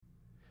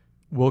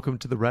Welcome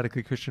to the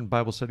Radically Christian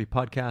Bible Study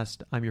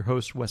Podcast. I'm your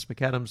host, Wes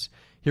McAdams.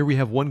 Here we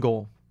have one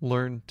goal: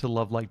 learn to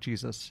love like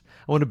Jesus.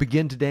 I want to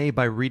begin today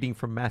by reading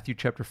from Matthew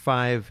chapter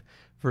 5,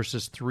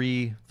 verses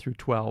 3 through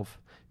 12.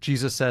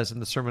 Jesus says in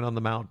the Sermon on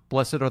the Mount,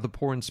 "Blessed are the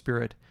poor in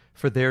spirit,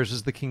 for theirs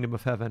is the kingdom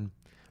of heaven.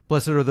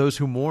 Blessed are those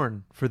who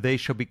mourn, for they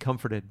shall be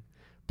comforted.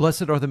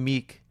 Blessed are the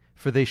meek,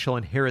 for they shall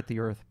inherit the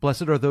earth.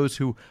 Blessed are those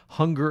who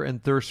hunger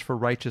and thirst for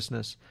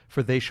righteousness,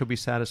 for they shall be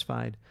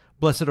satisfied.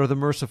 Blessed are the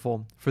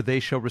merciful, for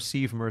they shall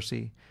receive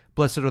mercy.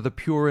 Blessed are the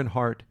pure in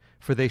heart,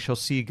 for they shall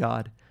see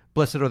God.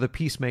 Blessed are the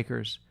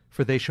peacemakers,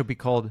 for they shall be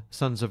called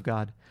sons of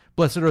God.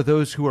 Blessed are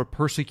those who are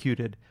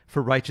persecuted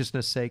for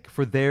righteousness' sake,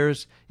 for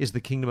theirs is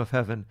the kingdom of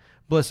heaven.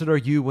 Blessed are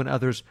you when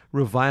others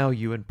revile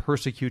you and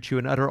persecute you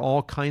and utter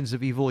all kinds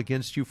of evil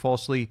against you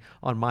falsely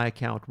on my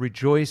account.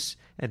 Rejoice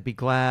and be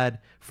glad,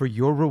 for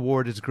your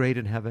reward is great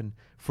in heaven,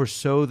 for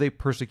so they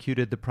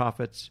persecuted the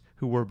prophets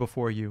who were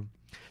before you."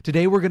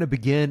 Today, we're going to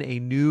begin a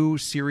new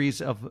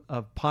series of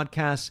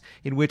podcasts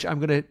in which I'm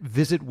going to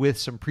visit with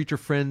some preacher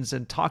friends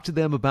and talk to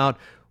them about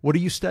what are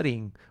you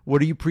studying,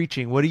 what are you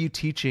preaching, what are you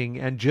teaching,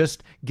 and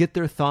just get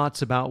their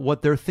thoughts about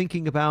what they're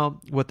thinking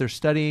about, what they're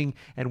studying,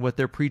 and what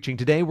they're preaching.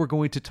 Today, we're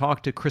going to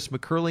talk to Chris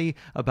McCurley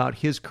about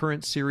his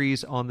current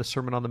series on the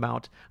Sermon on the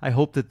Mount. I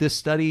hope that this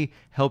study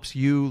helps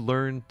you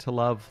learn to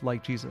love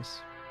like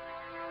Jesus.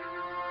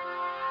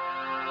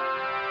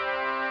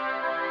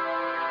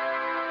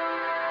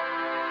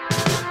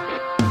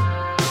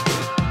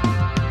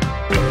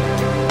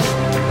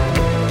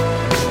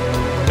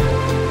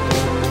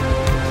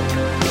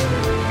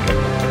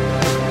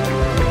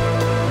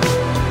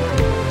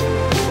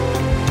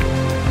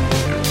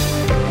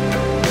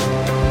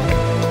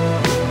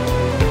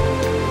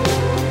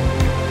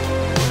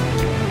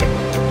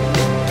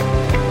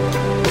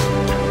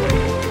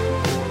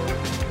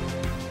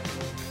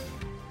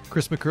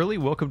 Chris McCurley,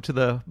 welcome to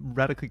the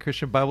Radically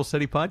Christian Bible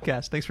Study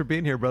Podcast. Thanks for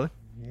being here, brother.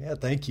 Yeah,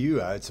 thank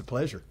you. It's a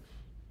pleasure.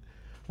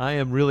 I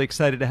am really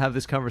excited to have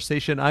this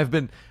conversation. I've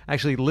been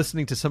actually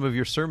listening to some of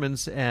your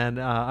sermons,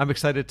 and I'm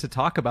excited to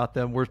talk about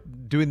them. We're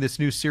doing this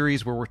new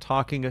series where we're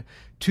talking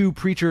to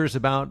preachers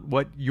about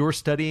what you're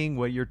studying,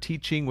 what you're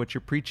teaching, what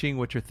you're preaching,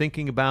 what you're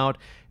thinking about,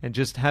 and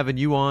just having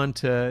you on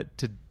to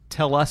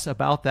tell us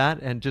about that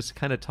and just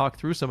kind of talk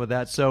through some of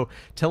that. So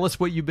tell us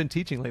what you've been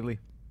teaching lately.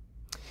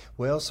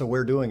 Well, so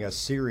we're doing a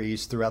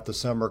series throughout the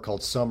summer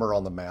called Summer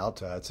on the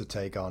Mount. It's a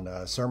take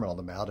on Sermon on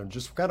the Mount, and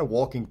just kind of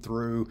walking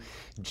through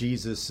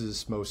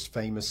Jesus's most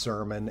famous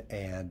sermon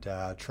and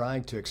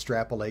trying to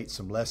extrapolate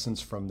some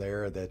lessons from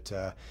there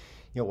that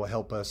will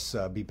help us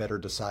be better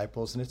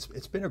disciples. And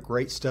it's been a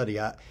great study.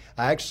 I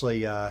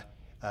actually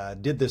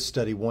did this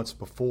study once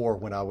before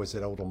when I was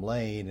at Oldham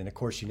Lane, and of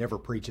course you never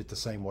preach it the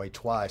same way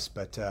twice.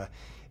 But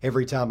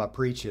every time I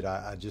preach it,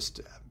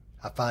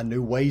 I find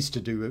new ways to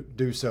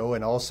do so,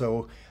 and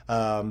also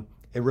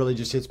it really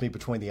just hits me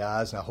between the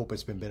eyes, and I hope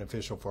it's been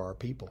beneficial for our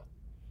people.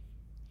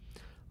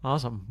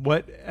 Awesome.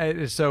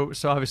 So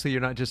obviously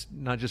you're not just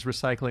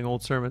recycling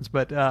old sermons,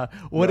 but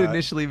what Right.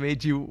 initially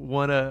made you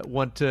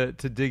want to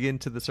dig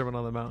into the Sermon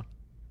on the Mount?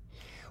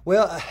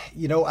 Well,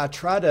 I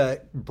try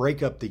to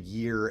break up the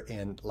year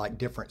in like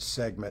different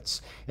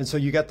segments. And so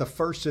you got the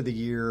first of the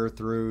year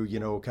through,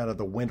 kind of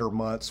the winter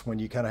months when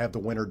you kind of have the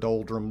winter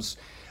doldrums.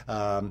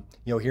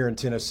 Here in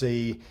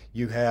Tennessee,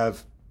 you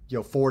have,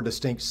 4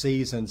 distinct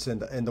seasons.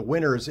 And the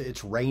winters,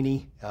 it's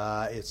rainy.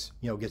 It's,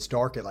 gets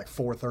dark at like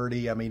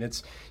 4:30. I mean,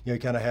 it's, you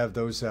kind of have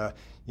those,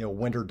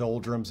 winter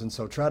doldrums. And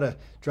so try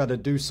to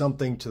do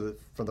something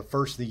from the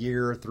first of the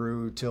year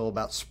through till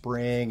about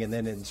spring. And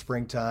then in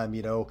springtime,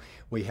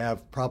 we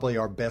have probably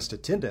our best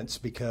attendance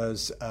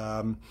because,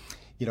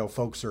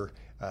 folks are,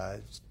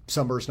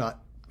 summer's not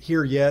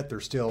here yet.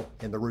 They're still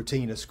in the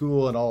routine of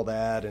school and all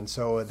that. And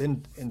so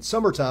then in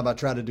summertime, I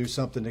try to do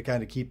something to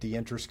kind of keep the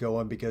interest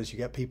going because you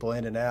got people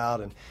in and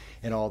out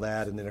and all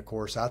that. And then, of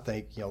course, I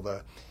think,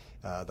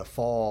 the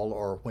fall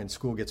or when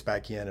school gets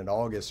back in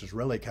August is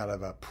really kind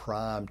of a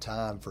prime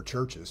time for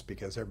churches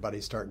because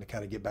everybody's starting to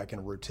kind of get back in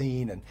a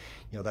routine. And,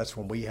 that's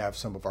when we have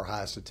some of our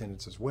highest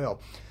attendance as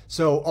well.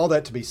 So all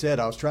that to be said,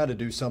 I was trying to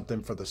do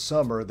something for the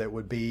summer that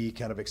would be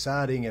kind of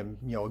exciting and,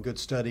 a good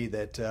study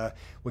that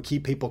would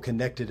keep people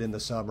connected in the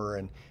summer.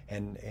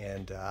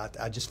 And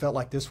I just felt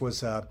like this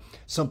was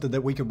something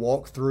that we could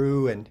walk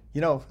through. And,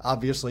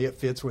 obviously it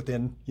fits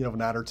within,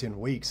 9 or 10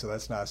 weeks. So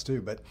that's nice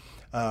too. But,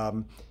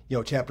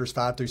 chapters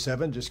 5 through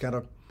 7, just kind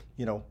of,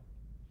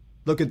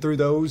 looking through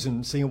those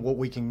and seeing what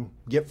we can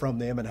get from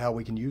them and how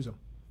we can use them.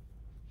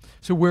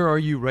 So where are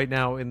you right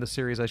now in the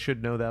series? I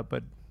should know that,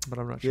 but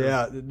I'm not sure.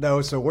 Yeah,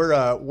 no. So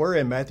we're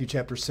in Matthew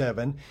chapter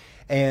 7,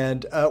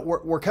 and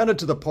we're kind of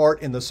to the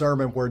part in the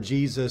sermon where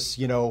Jesus,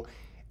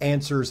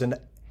 answers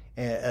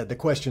the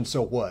question,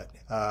 "So what?"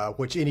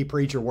 Which any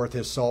preacher worth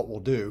his salt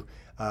will do.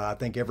 I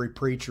think every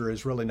preacher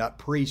is really not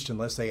preached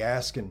unless they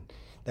ask and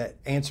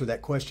answer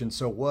that question,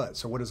 so what?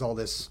 So what does all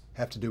this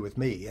have to do with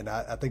me? And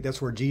I think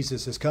that's where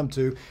Jesus has come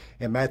to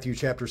in Matthew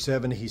chapter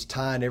 7. He's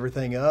tying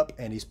everything up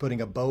and he's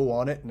putting a bow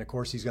on it. And of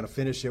course, he's going to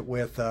finish it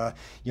with, the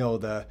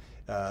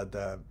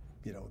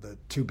the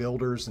two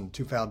builders and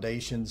two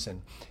foundations,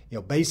 and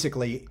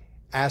basically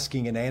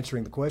asking and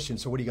answering the question.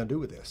 So what are you going to do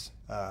with this?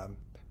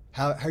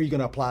 How are you going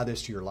to apply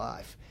this to your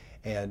life?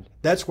 And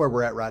that's where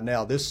we're at right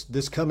now.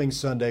 This coming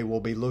Sunday, we'll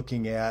be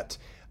looking at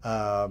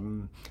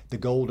the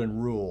golden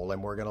rule,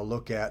 and we're going to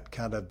look at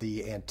kind of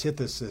the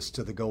antithesis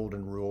to the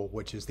golden rule,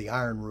 which is the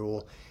iron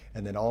rule,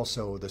 and then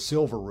also the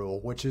silver rule,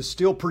 which is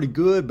still pretty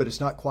good, but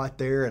it's not quite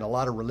there. And a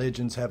lot of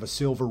religions have a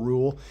silver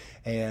rule,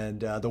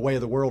 and the way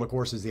of the world, of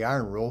course, is the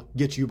iron rule: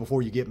 get you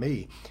before you get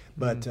me.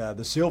 But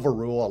the silver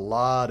rule, a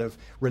lot of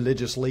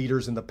religious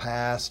leaders in the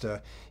past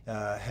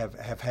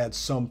have had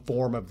some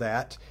form of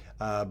that,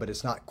 but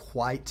it's not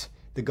quite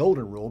the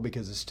golden rule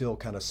because it's still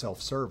kind of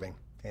self-serving.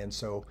 And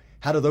so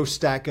how do those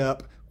stack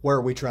up? Where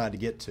are we trying to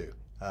get to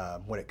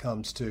when it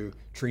comes to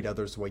treat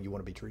others the way you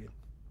want to be treated?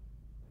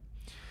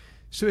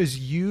 So as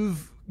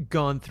you've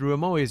gone through,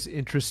 I'm always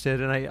interested,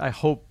 and I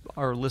hope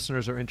our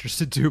listeners are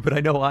interested too, but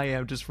I know I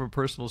am just from a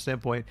personal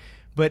standpoint.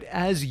 But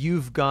as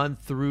you've gone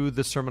through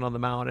the Sermon on the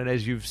Mount and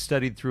as you've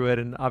studied through it,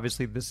 and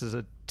obviously this is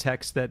a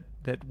text that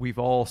we've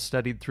all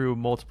studied through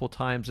multiple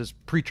times as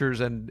preachers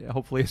and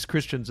hopefully as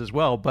Christians as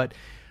well. But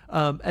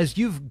as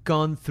you've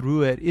gone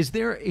through it, is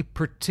there a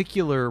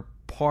particular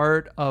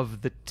part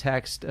of the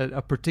text,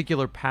 a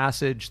particular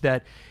passage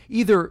that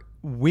either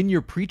when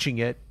you're preaching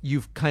it,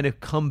 you've kind of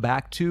come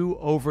back to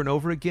over and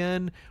over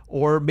again,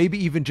 or maybe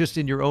even just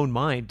in your own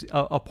mind,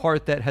 a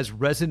part that has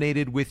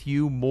resonated with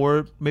you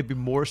more, maybe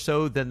more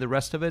so than the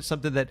rest of it,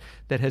 something that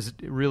has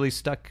really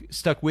stuck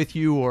with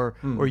you, or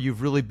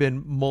you've really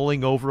been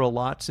mulling over a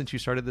lot since you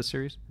started this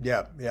series?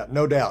 Yeah,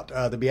 no doubt.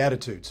 The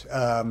Beatitudes.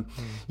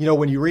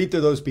 When you read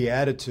through those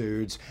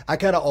Beatitudes, I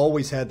kind of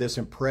always had this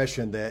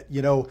impression that,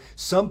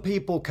 some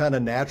people kind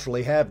of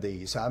naturally have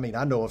these. I mean,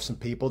 I know of some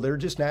people that are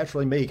just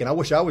naturally meek, and I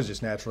wish I was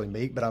just naturally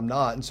meek, but I'm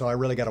not, and so I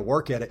really got to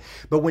work at it.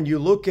 But when you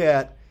look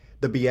at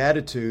the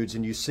Beatitudes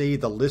and you see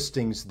the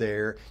listings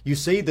there, you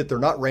see that they're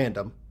not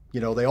random.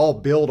 They all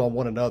build on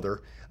one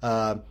another,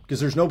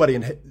 because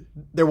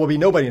there will be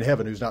nobody in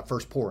heaven who's not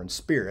first poor in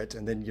spirit,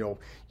 and then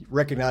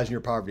recognizing your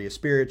poverty of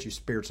spirit, you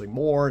spiritually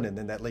mourn, and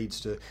then that leads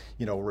to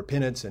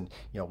repentance and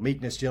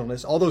meekness,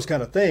 gentleness, all those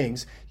kind of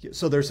things.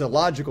 So there's a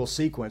logical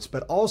sequence,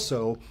 but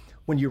also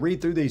when you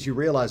read through these, you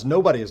realize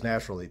nobody is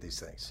naturally these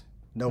things.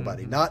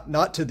 Nobody,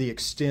 not to the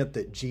extent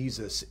that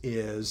Jesus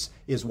is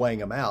weighing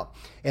them out.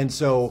 And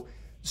so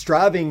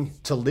striving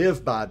to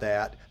live by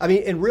that, I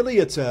mean, and really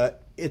it's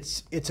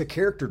a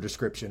character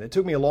description. It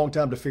took me a long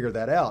time to figure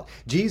that out.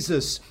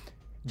 Jesus's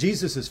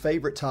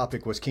favorite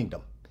topic was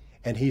kingdom.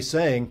 And he's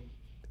saying,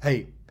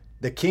 hey,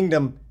 the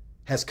kingdom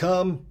has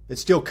come,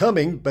 it's still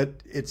coming,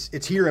 but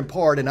it's here in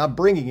part, and I'm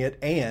bringing it,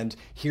 and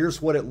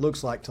here's what it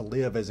looks like to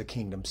live as a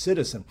kingdom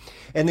citizen.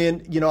 And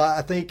then,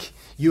 I think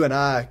you and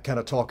I kind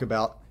of talk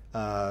about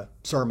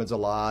sermons a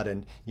lot,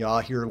 and I'll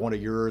hear one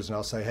of yours and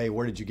I'll say, hey,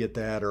 where did you get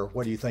that, or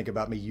what do you think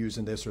about me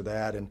using this or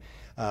that? And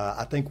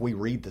I think we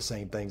read the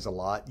same things a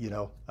lot,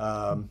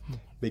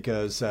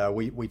 because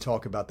we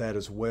talk about that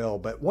as well.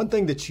 But one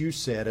thing that you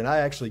said, and I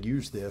actually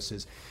use this,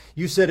 is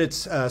you said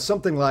it's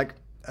something like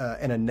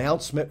an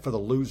announcement for the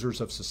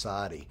losers of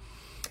society.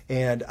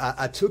 And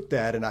I took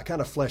that and I kind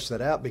of fleshed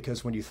that out,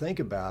 because when you think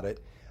about it,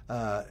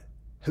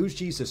 who's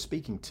Jesus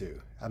speaking to?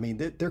 I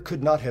mean, there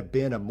could not have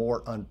been a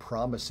more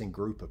unpromising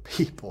group of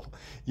people.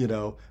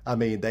 I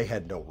mean, they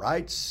had no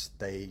rights.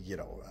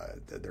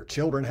 Their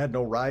children had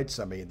no rights.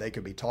 I mean, they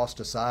could be tossed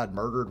aside,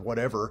 murdered,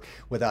 whatever,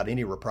 without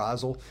any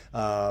reprisal.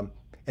 And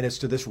it's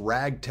to this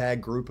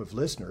ragtag group of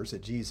listeners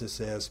that Jesus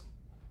says,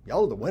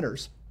 y'all are the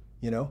winners.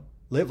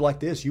 Live like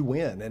this, you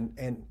win.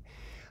 And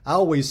I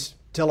always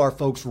tell our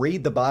folks,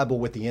 read the Bible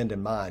with the end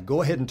in mind.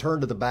 Go ahead and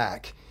turn to the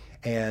back.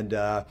 And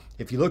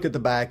if you look at the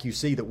back, you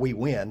see that we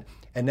win.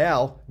 And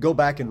now go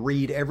back and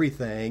read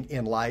everything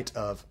in light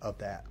of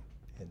that.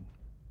 And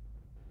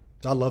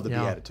I love the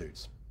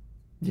Beatitudes.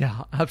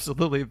 Yeah,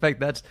 absolutely. In fact,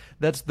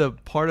 that's the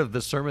part of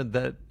the sermon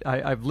that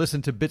I've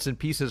listened to bits and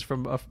pieces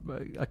from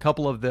a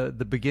couple of the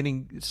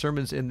beginning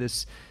sermons in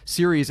this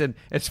series, and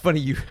it's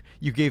funny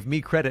you gave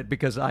me credit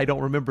because I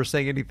don't remember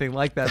saying anything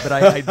like that, but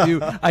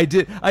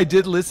I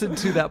did listen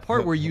to that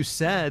part where you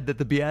said that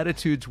the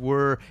Beatitudes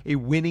were a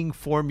winning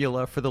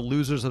formula for the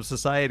losers of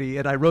society,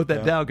 and I wrote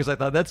that down because I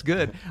thought that's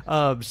good.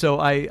 So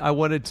I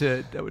wanted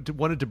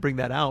to bring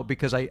that out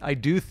because I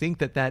do think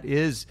that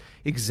is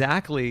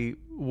exactly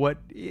what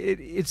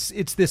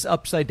it's this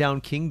upside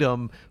down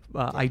kingdom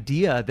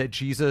idea that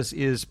Jesus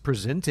is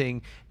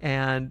presenting,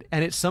 and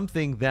it's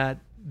something that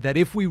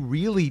if we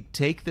really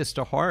take this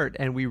to heart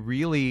and we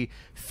really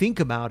think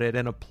about it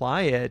and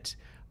apply it,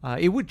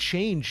 it would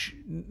change.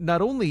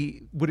 Not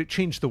only would it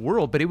change the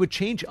world, but it would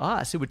change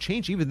us. It would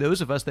change even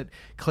those of us that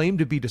claim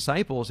to be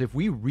disciples if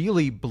we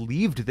really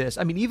believed this.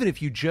 I mean, even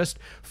if you just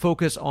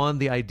focus on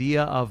the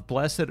idea of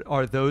blessed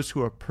are those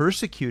who are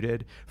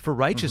persecuted for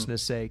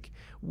righteousness' sake,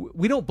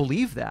 we don't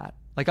believe that.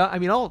 Like, I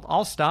mean,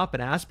 I'll stop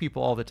and ask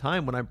people all the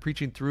time when I'm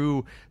preaching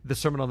through the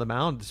Sermon on the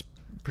Mount,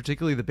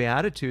 particularly the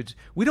Beatitudes,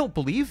 we don't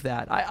believe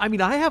that. I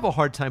mean, I have a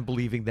hard time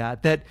believing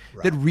that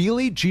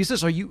really,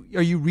 Jesus, are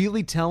you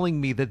really telling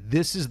me that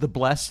this is the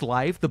blessed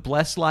life? The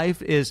blessed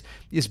life is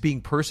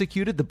being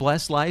persecuted. The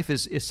blessed life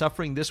is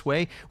suffering this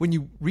way. When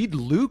you read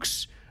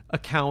Luke's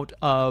account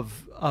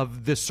of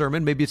this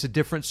sermon, maybe it's a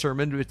different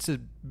sermon, it's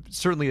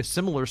certainly a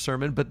similar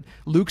sermon, but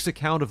Luke's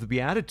account of the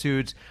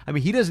Beatitudes, I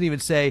mean, he doesn't even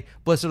say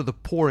blessed are the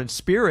poor in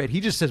spirit, he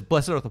just says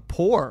blessed are the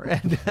poor.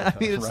 And I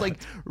mean, it's like,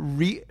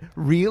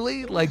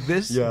 really, like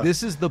this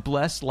is the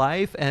blessed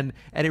life, and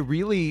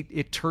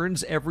it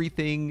turns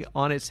everything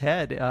on its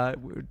head,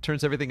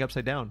 turns everything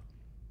upside down.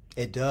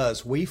 It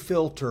does. We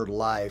filter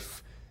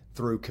life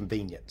through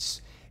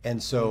convenience,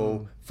 and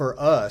so for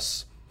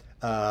us,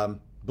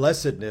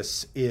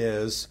 blessedness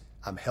is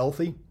I'm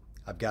healthy,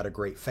 I've got a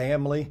great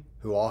family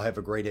who all have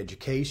a great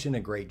education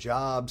and great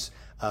jobs,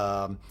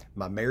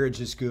 my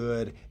marriage is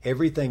good,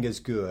 everything is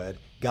good,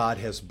 God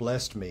has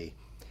blessed me.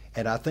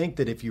 And I think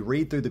that if you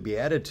read through the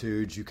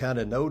Beatitudes, you kind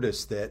of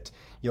notice that,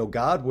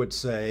 God would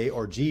say,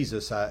 or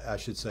Jesus, I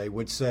should say,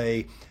 would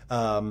say,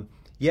 that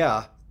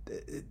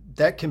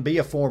can be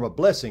a form of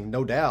blessing,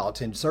 no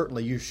doubt, and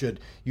certainly you should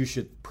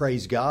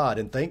praise God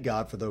and thank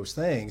God for those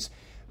things.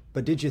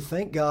 But did you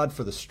thank God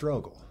for the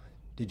struggle?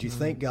 Did you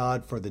thank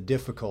God for the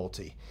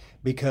difficulty?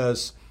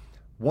 Because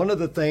one of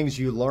the things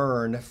you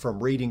learn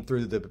from reading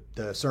through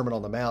the Sermon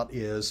on the Mount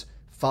is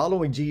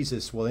following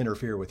Jesus will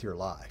interfere with your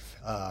life.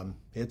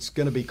 It's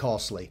going to be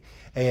costly.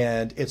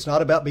 And it's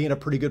not about being a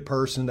pretty good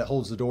person that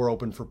holds the door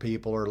open for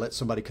people or lets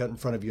somebody cut in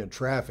front of you in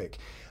traffic.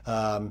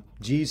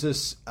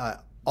 Jesus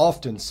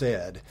often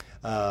said,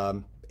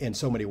 in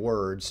so many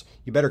words,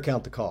 you better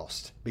count the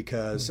cost,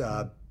 because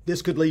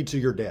this could lead to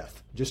your death.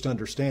 Just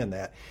understand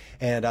that.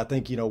 And I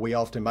think,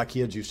 my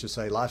kids used to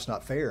say, life's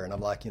not fair. And I'm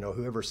like,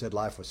 whoever said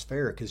life was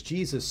fair? Because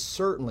Jesus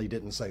certainly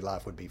didn't say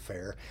life would be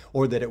fair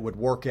or that it would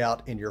work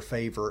out in your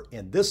favor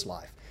in this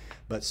life,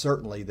 but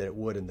certainly that it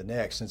would in the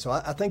next. And so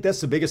I think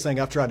that's the biggest thing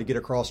I've tried to get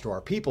across to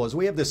our people is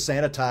we have this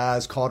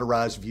sanitized,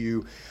 cauterized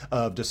view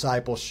of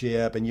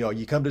discipleship. And,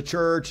 you come to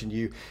church and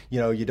you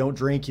don't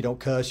drink, you don't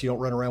cuss, you don't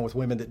run around with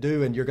women that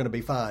do, and you're going to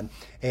be fine.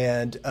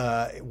 And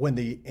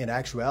in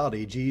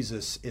actuality,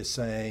 Jesus is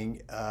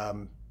saying,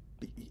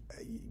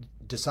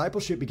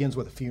 discipleship begins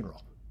with a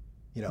funeral.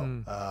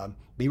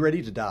 Be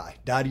ready to die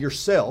to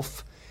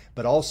yourself,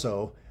 but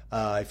also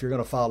if you're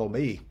going to follow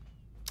me,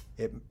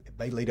 it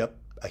may lead up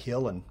a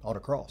hill and on a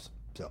cross.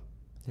 So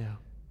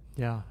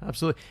yeah,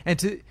 absolutely.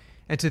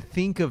 And to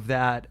think of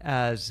that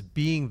as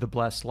being the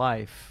blessed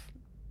life,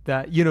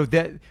 that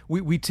that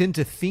we tend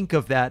to think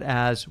of that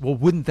as, well,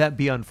 wouldn't that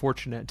be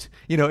unfortunate?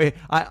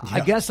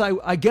 I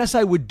guess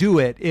I would do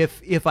it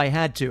if I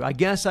had to. I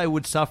guess I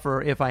would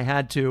suffer if I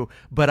had to,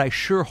 but I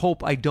sure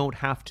hope I don't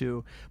have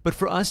to. But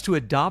for us to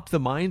adopt the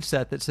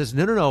mindset that says,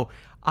 no,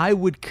 I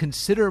would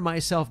consider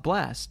myself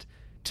blessed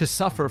to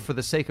suffer for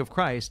the sake of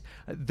Christ.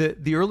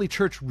 The early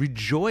church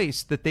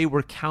rejoiced that they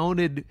were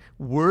counted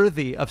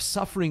worthy of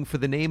suffering for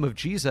the name of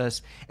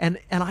Jesus. And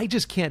I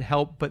just can't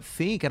help but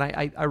think, and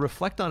I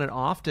reflect on it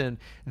often,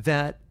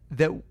 that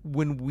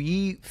when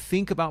we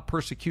think about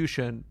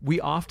persecution, we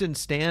often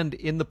stand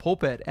in the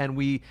pulpit and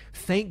we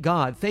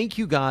thank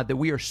you, God, that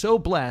we are so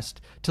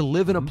blessed to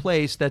live in a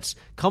place that's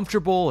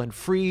comfortable and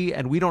free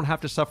and we don't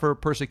have to suffer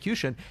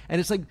persecution. And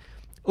it's like,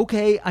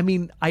 okay, I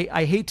mean,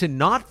 I hate to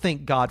not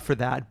thank God for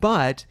that,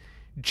 but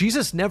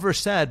Jesus never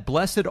said,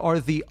 blessed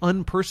are the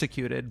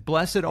unpersecuted,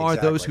 blessed are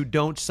those who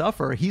don't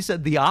suffer. He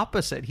said the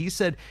opposite. He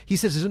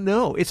says,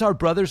 no, it's our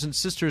brothers and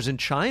sisters in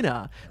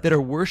China that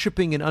are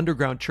worshiping in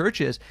underground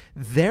churches.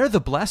 They're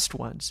the blessed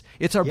ones.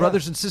 It's our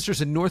brothers and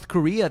sisters in North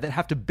Korea that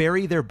have to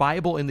bury their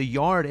Bible in the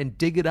yard and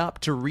dig it up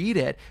to read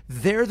it.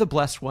 They're the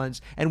blessed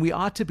ones. And we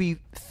ought to be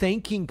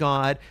thanking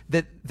God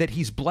that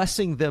he's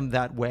blessing them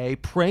that way,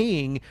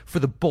 praying for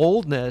the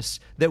boldness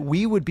that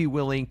we would be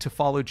willing to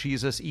follow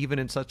Jesus even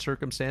in such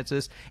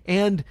circumstances,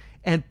 and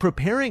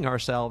preparing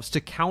ourselves to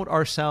count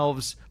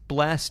ourselves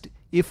blessed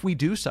if we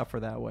do suffer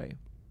that way.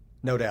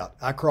 No doubt.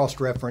 I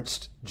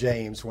cross-referenced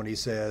James when he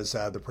says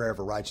the prayer of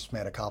a righteous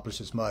man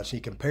accomplishes much.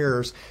 He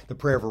compares the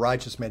prayer of a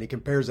righteous man. He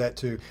compares that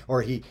to,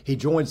 or he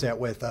joins that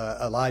with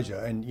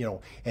Elijah. And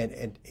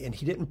and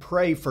he didn't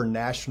pray for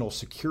national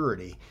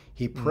security.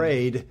 He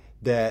prayed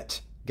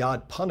that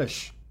God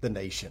punish the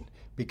nation,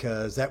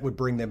 because that would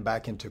bring them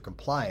back into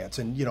compliance.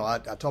 And, I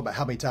talk about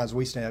how many times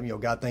we stand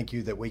up, God, thank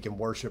you that we can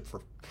worship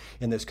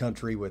in this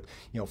country with,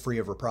 free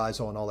of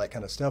reprisal and all that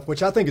kind of stuff,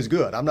 which I think is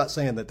good. I'm not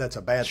saying that that's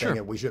a bad thing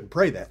and we shouldn't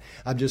pray that.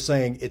 I'm just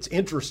saying it's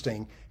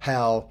interesting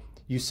how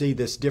you see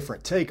this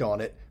different take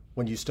on it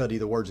when you study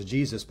the words of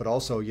Jesus, but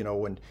also,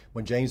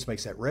 when James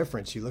makes that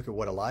reference, you look at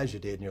what Elijah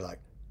did and you're like,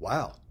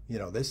 wow,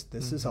 this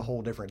is a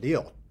whole different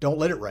deal. Don't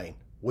let it rain.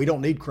 We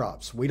don't need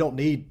crops. We don't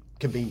need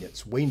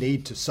convenience. We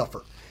need to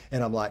suffer.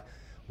 And I'm like,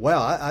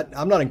 wow,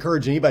 I'm not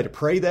encouraging anybody to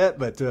pray that,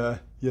 but,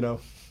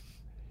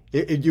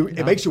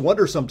 it makes you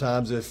wonder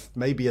sometimes if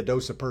maybe a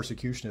dose of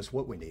persecution is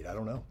what we need. I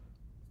don't know.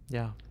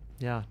 Yeah.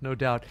 Yeah, no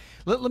doubt.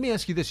 Let me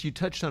ask you this. You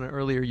touched on it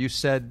earlier. You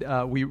said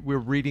we're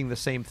reading the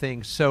same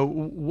thing.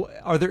 So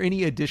are there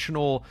any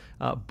additional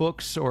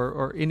books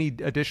or any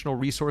additional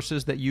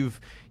resources that you've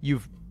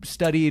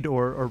studied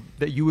or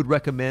that you would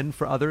recommend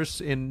for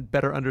others in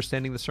better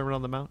understanding the Sermon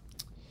on the Mount?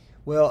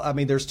 Well, I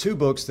mean, there's two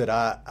books that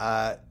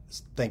I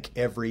think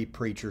every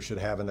preacher should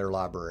have in their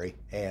library,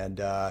 and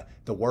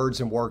The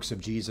Words and Works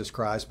of Jesus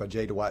Christ by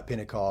J. Dwight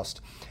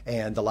Pentecost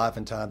and The Life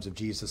and Times of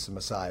Jesus the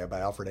Messiah by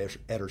Alfred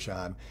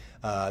Edersheim.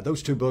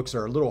 Those two books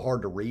are a little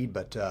hard to read,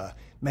 but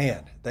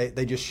man,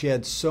 they just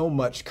shed so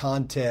much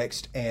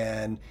context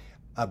and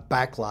a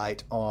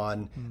backlight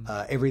on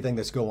everything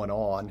that's going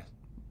on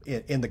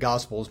in the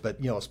Gospels, but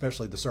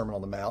especially the Sermon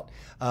on the Mount.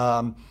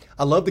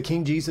 I love the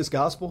King Jesus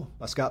Gospel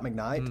by Scott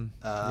McKnight.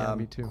 Yeah,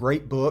 me too.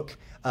 Great book.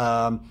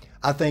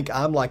 I think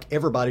I'm like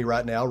everybody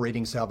right now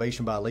reading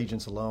Salvation by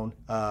Allegiance Alone,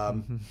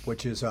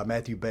 which is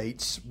Matthew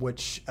Bates,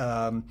 which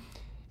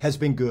has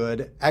been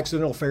good.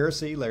 Accidental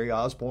Pharisee, Larry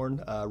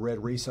Osborne, read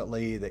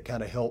recently, that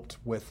kind of helped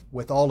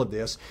with all of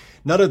this.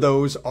 None of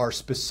those are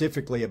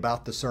specifically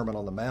about the Sermon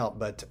on the Mount,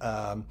 but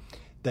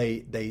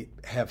they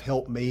have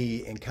helped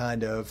me in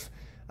kind of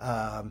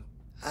I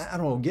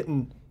don't know,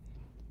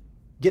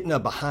 getting a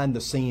behind the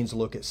scenes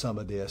look at some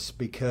of this,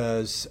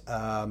 because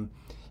a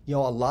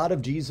lot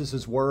of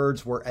Jesus's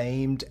words were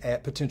aimed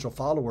at potential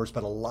followers,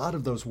 but a lot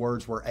of those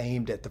words were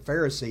aimed at the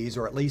Pharisees,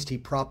 or at least he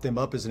propped them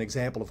up as an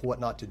example of what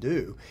not to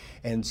do.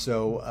 And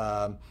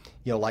so,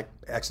 like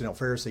Accidental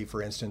Pharisee,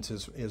 for instance,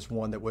 is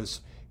one that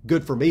was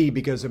good for me,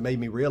 because it made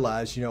me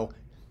realize,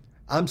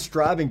 I'm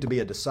striving to be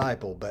a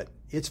disciple, but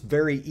it's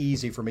very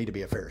easy for me to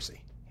be a Pharisee.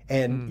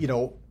 And,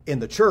 in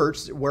the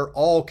church, we're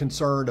all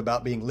concerned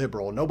about being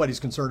liberal. Nobody's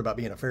concerned about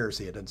being a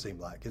Pharisee, it doesn't seem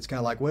like. It's kind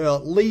of like, well,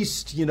 at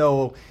least,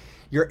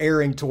 you're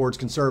erring towards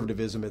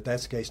conservatism if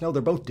that's the case. No,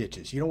 they're both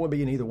ditches. You don't want to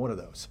be in either one of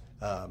those.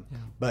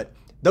 But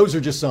those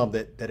are just some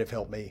that have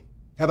helped me.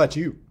 How about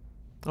you?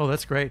 Oh,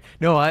 that's great.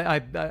 No,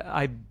 I'm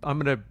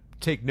going to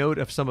take note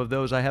of some of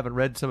those. I haven't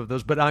read some of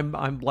those, but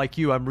I'm like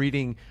you. I'm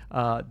reading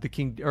the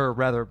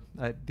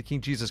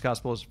King Jesus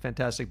Gospel is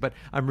fantastic, but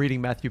I'm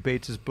reading Matthew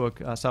Bates's book,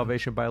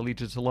 Salvation by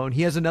Allegiance Alone.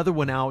 He has another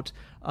one out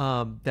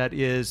that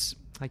is,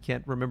 I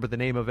can't remember the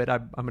name of it.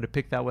 I'm going to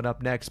pick that one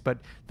up next, but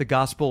The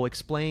Gospel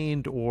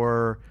Explained,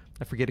 or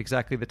I forget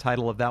exactly the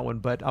title of that one,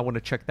 but I want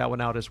to check that one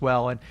out as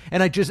well. And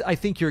I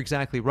think you're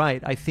exactly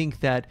right. I think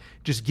that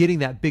just getting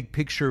that big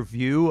picture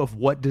view of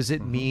what does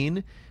it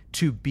mean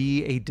to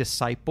be a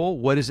disciple,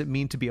 what does it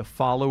mean to be a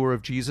follower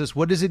of Jesus?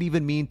 What does it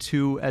even mean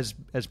to, as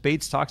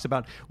Bates talks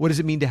about, what does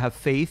it mean to have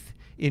faith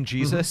in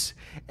Jesus?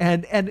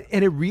 And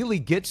it really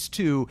gets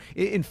to,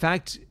 in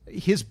fact,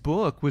 his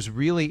book was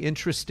really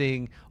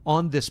interesting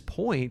on this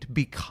point,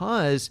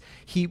 because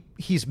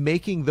he's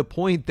making the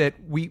point that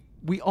we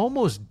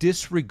almost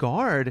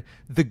disregard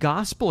the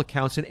gospel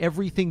accounts and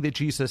everything that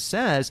Jesus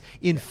says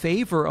in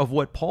favor of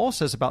what Paul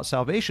says about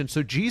salvation.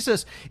 So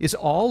Jesus is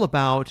all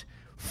about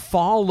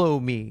follow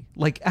me,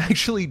 like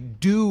actually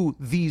do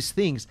these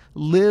things,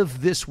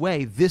 live this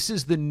way. This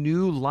is the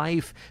new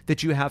life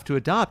that you have to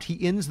adopt.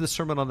 He ends the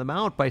Sermon on the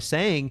Mount by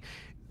saying,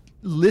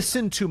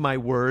 listen to my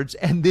words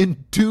and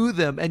then do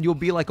them, and you'll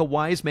be like a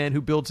wise man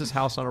who builds his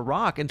house on a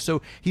rock. And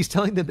so he's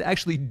telling them to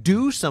actually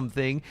do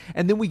something.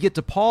 And then we get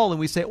to Paul and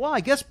we say, well,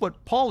 I guess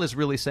what Paul is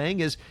really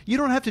saying is you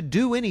don't have to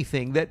do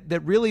anything,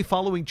 that really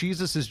following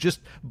Jesus is just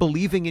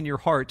believing in your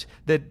heart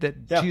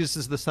that Jesus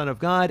is the Son of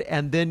God,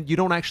 and then you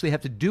don't actually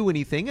have to do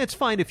anything. It's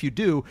fine if you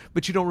do,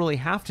 but you don't really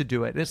have to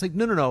do it. And it's like,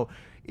 no.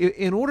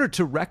 In order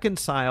to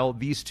reconcile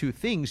these two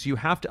things, you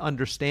have to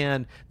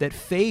understand that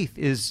faith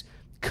is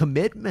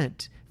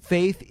commitment.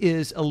 Faith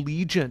is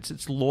allegiance.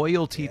 It's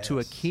loyalty to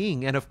a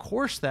king. And of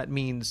course, that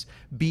means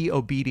be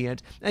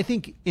obedient. I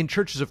think in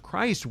churches of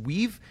Christ,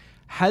 we've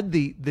had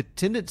the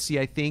tendency,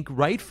 I think,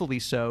 rightfully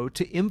so,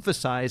 to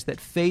emphasize that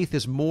faith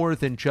is more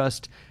than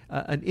just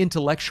an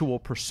intellectual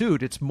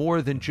pursuit. It's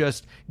more than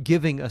just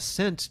giving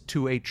assent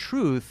to a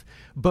truth.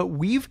 But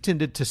we've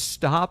tended to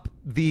stop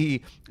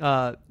the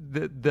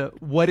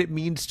what it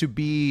means to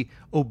be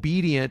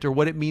obedient, or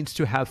what it means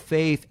to have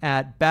faith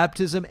at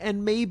baptism,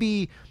 and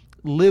maybe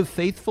live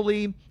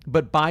faithfully,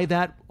 but by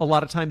that, a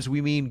lot of times we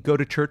mean go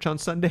to church on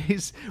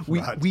Sundays.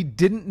 We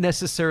didn't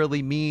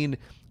necessarily mean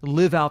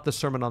live out the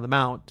Sermon on the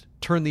Mount,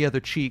 turn the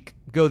other cheek,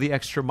 go the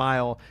extra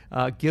mile,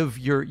 give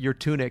your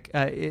tunic.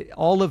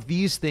 All of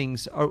these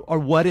things are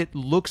what it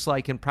looks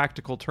like in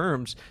practical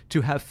terms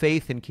to have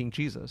faith in King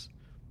Jesus.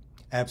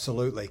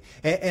 Absolutely.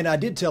 And I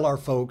did tell our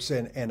folks,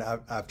 and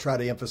I've tried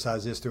to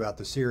emphasize this throughout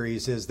the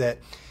series, is that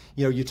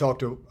you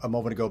talked a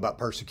moment ago about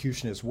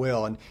persecution as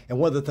well. And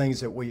one of the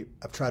things that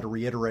I've tried to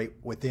reiterate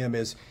with them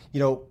is,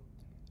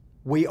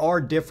 we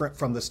are different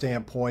from the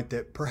standpoint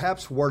that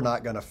perhaps we're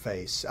not going to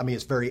face. I mean,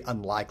 it's very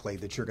unlikely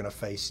that you're going to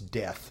face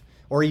death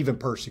or even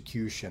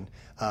persecution.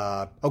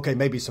 Okay,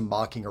 maybe some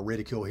mocking or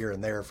ridicule here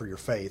and there for your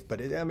faith, but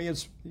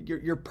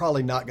you're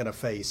probably not going to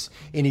face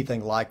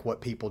anything like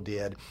what people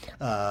did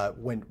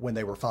when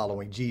they were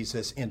following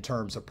Jesus in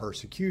terms of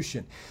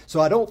persecution.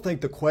 So I don't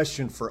think the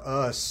question for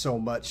us so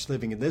much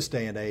living in this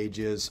day and age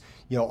is,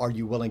 are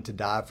you willing to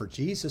die for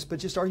Jesus, but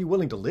just are you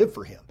willing to live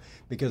for him?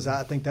 Because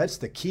I think that's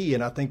the key,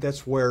 and I think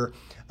that's where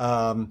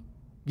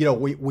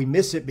we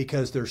miss it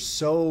because there's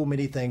so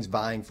many things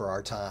vying for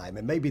our time,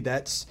 and maybe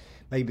that's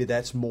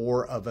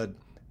more of a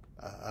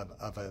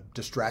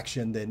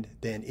distraction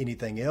than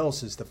anything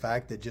else, is the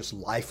fact that just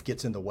life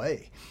gets in the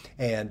way.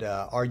 And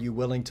are you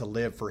willing to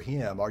live for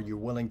him? Are you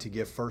willing to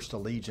give first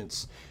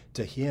allegiance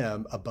to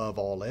him above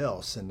all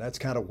else? And that's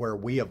kind of where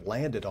we have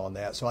landed on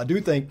that. So I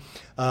do think,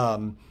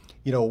 the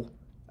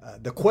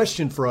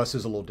question for us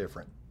is a little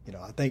different.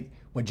 I think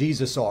when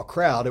Jesus saw a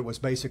crowd, it was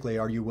basically,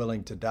 are you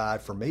willing to die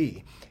for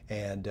me?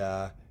 And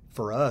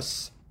for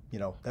us,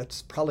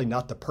 that's probably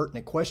not the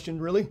pertinent question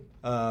really,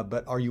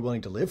 but are you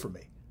willing to live for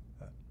me?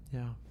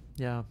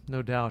 Yeah,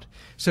 no doubt.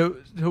 So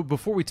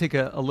before we take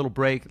a little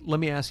break, let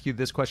me ask you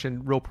this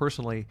question real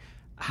personally.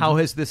 How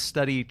has this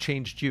study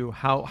changed you?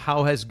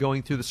 How has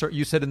going through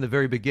you said in the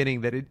very beginning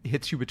that it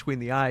hits you between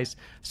the eyes.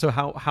 So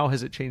how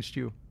has it changed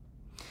you?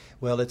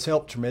 Well, it's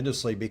helped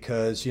tremendously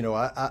because,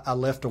 I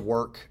left a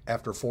work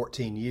after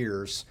 14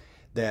 years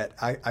that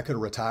I could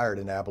have retired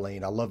in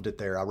Abilene. I loved it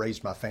there. I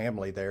raised my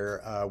family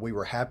there. We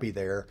were happy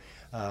there.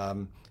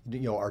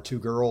 Our two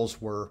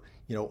girls were,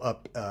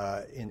 up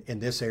in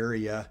this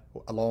area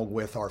along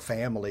with our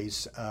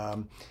families.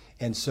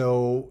 And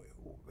so,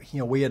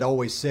 we had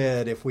always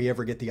said if we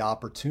ever get the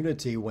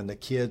opportunity when the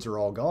kids are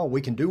all gone, we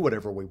can do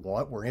whatever we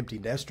want. We're empty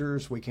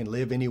nesters. We can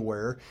live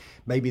anywhere.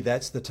 Maybe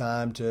that's the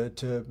time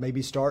to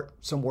maybe start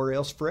somewhere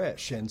else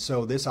fresh. And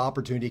so this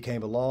opportunity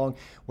came along.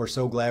 We're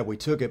so glad we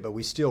took it, but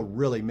we still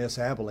really miss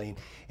Abilene.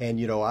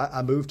 And,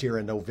 I moved here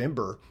in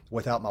November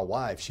without my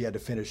wife. She had to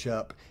finish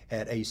up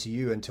at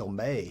ACU until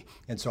May.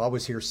 And so I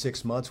was here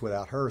 6 months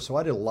without her. So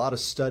I did a lot of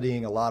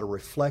studying, a lot of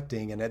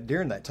reflecting. And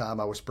during that time,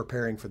 I was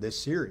preparing for this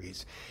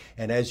series.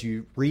 And as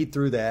you read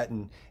through that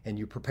and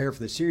you prepare for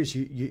the series,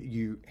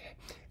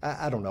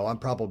 I don't know, I'm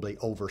probably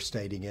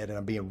overstating it and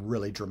I'm being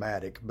really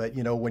dramatic. But,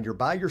 when you're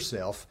by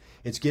yourself,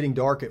 it's getting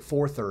dark at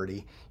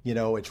 4:30,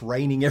 it's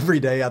raining every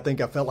day. I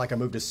think I felt like I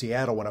moved to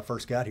Seattle when I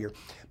first got here.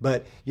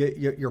 But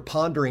you're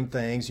pondering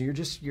things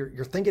and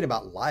you're thinking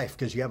about life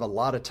because you have a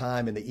lot of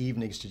time in the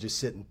evenings to just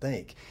sit and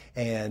think.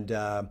 And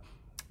I'm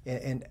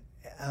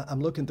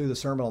looking through the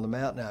Sermon on the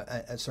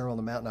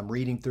Mountain, I'm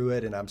reading through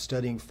it and I'm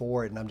studying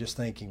for it and I'm just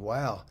thinking,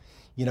 wow,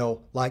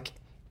 like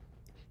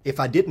if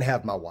I didn't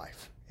have my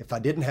wife, if I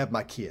didn't have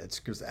my kids,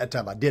 because at that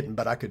time I didn't,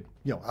 but I could,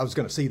 I was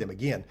going to see them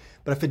again.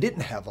 But if I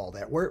didn't have all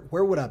that,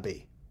 where would I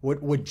be?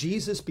 Would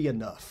Jesus be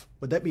enough?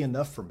 Would that be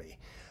enough for me?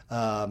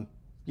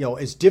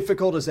 As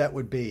difficult as that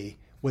would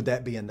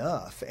that be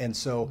enough? And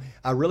so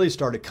I really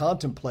started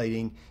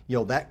contemplating,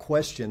 that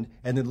question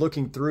and then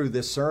looking through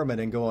this sermon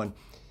and going,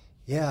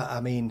 yeah,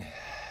 I'm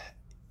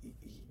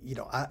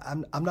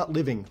not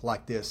living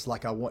like this,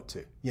 like I want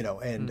to,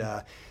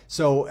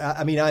 so,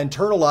 I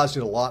internalized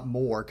it a lot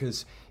more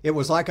because it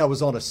was like I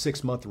was on a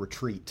 6-month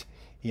retreat,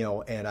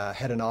 and I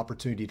had an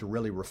opportunity to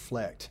really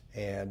reflect.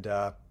 And,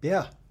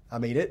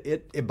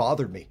 it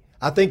bothered me.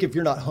 I think if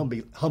you're not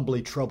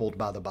humbly troubled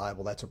by the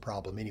Bible, that's a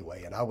problem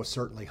anyway. And I was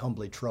certainly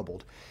humbly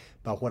troubled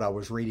by what I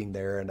was reading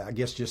there. And I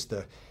guess just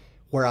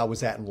where I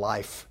was at in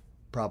life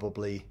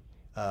probably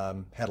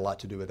had a lot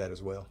to do with that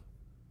as well.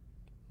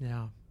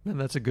 Yeah. And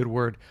that's a good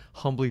word,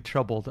 humbly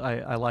troubled.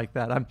 I like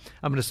that. I'm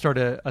going to start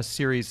a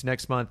series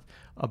next month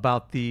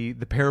about the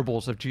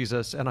parables of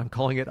Jesus, and I'm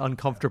calling it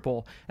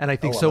Uncomfortable. And I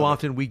think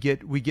often we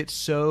get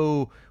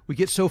so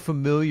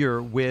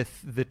familiar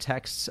with the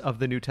texts of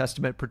the New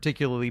Testament,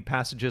 particularly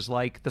passages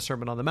like the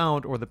Sermon on the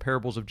Mount or the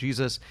parables of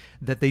Jesus,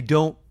 that they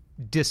don't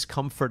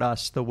discomfort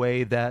us the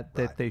way that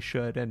right. they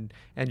should. And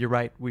you're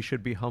right, we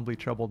should be humbly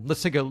troubled.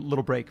 Let's take a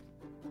little break.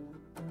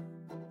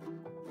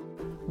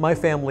 My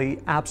family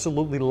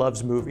absolutely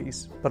loves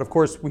movies, but of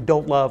course we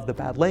don't love the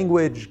bad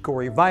language,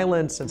 gory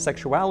violence, and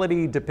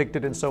sexuality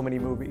depicted in so many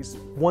movies.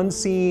 One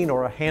scene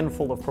or a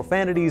handful of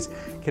profanities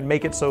can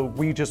make it so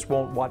we just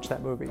won't watch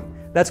that movie.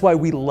 That's why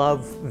we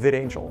love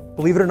VidAngel.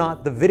 Believe it or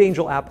not, the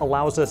VidAngel app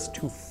allows us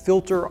to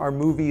filter our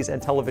movies and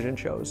television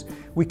shows.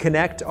 We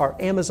connect our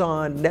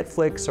Amazon,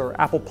 Netflix, or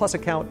Apple Plus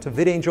account to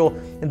VidAngel,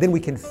 and then we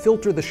can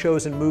filter the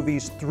shows and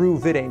movies through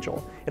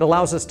VidAngel. It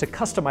allows us to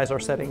customize our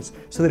settings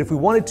so that if we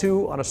wanted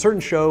to, on a certain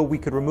show, we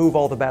could remove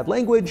all the bad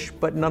language,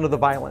 but none of the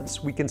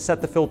violence. We can set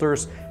the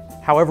filters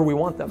however we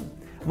want them.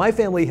 My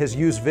family has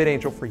used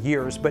VidAngel for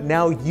years, but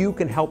now you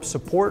can help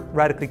support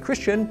Radically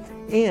Christian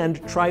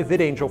and try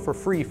VidAngel for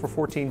free for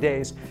 14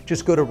 days.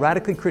 Just go to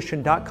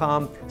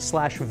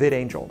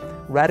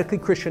radicallychristian.com/VidAngel.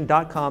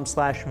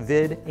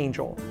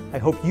 radicallychristian.com/VidAngel. I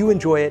hope you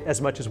enjoy it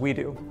as much as we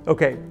do.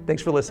 Okay,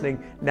 thanks for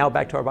listening. Now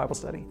back to our Bible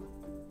study.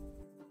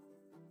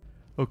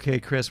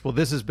 Okay, Chris. Well,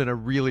 this has been a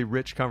really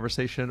rich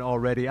conversation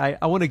already.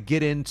 I want to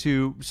get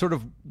into sort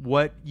of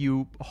what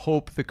you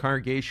hope the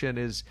congregation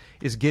is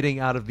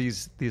getting out of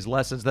these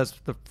lessons. That's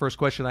the first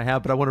question I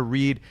have. But I want to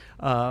read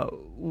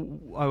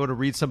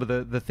some of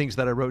the things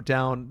that I wrote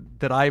down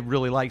that I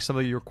really like. Some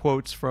of your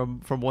quotes from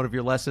one of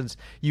your lessons.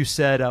 You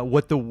said,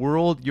 "What the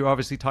world," you're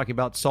obviously talking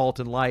about salt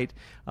and light.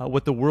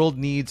 "What the world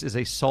needs is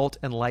a salt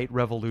and light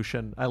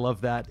revolution." I love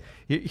that.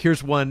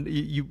 Here's one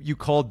you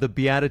called the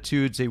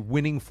Beatitudes a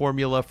winning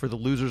formula for the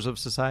losers of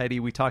society.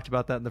 We talked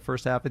about that in the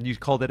first half, and you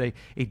called it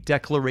a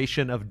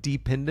declaration of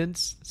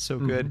dependence. So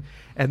good.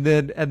 And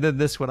then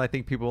this one, I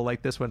think people will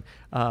like this one,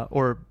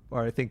 or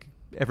I think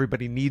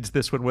everybody needs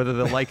this one, whether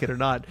they'll like it or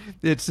not.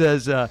 It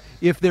says,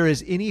 if there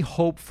is any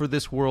hope for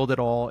this world at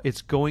all,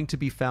 it's going to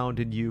be found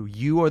in you.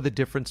 You are the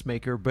difference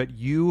maker, but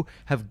you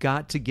have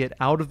got to get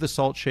out of the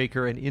salt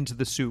shaker and into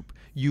the soup.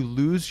 You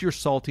lose your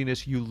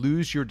saltiness, you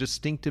lose your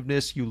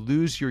distinctiveness, you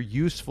lose your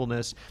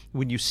usefulness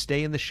when you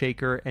stay in the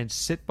shaker and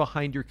sit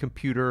behind your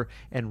computer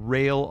and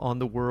rail on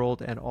the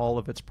world and all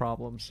of its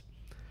problems.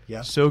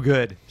 Yeah. So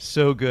good.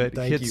 So good.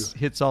 Thank you.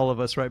 Hits all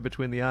of us right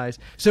between the eyes.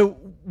 So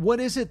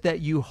what is it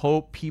that you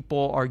hope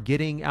people are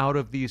getting out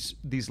of these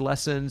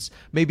lessons,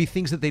 maybe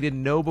things that they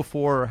didn't know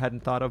before or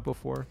hadn't thought of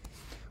before?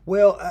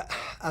 Well,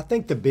 I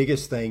think the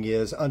biggest thing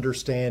is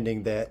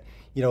understanding that,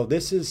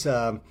 this is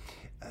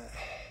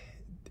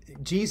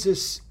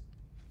Jesus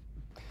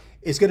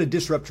is going to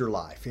disrupt your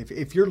life.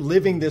 If you're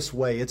living this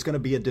way, it's going to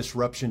be a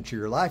disruption to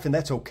your life, and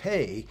that's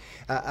okay.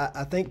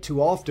 I think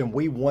too often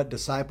we want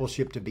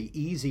discipleship to be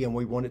easy and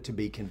we want it to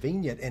be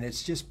convenient, and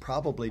it's just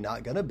probably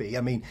not going to be.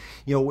 I mean,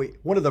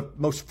 one of the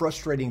most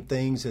frustrating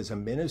things as a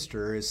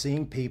minister is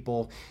seeing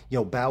people,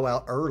 bow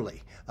out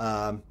early.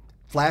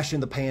 Flash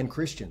in the pan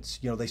Christians.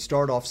 They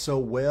start off so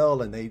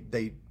well and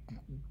they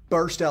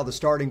burst out of the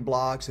starting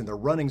blocks and they're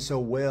running so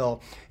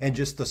well, and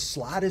just the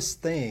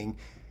slightest thing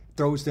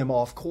throws them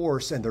off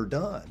course and they're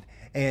done.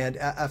 And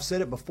I've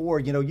said it before,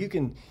 you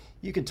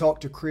can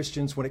talk to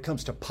Christians when it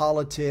comes to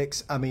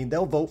politics. I mean,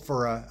 they'll vote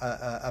for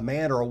a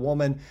man or a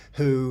woman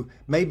who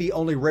maybe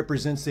only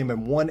represents them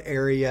in one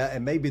area,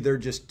 and maybe they're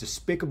just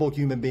despicable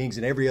human beings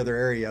in every other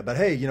area. But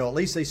hey, at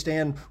least they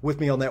stand with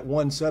me on that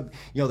one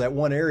that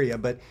one area.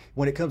 But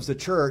when it comes to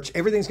church,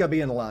 everything's got to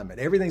be in alignment.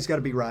 Everything's got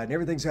to be right, and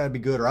everything's got to be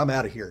good, or I'm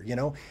out of here,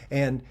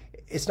 And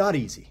it's not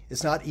easy.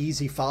 It's not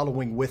easy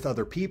following with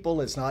other people.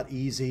 It's not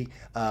easy,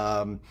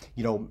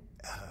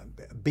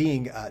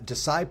 being a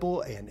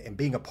disciple and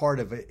being a part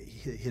of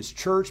his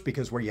church,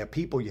 because where you have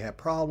people, you have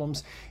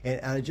problems.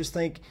 And I just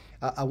think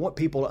I want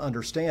people to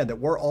understand that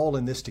we're all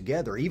in this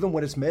together. Even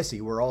when it's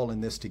messy, we're all in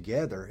this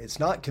together. It's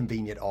not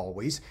convenient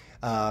always,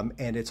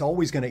 and it's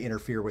always going to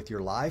interfere with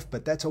your life,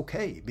 but that's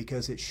okay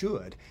because it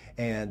should.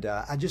 And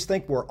I just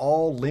think we're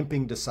all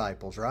limping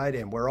disciples, right?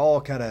 And we're all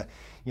kind of,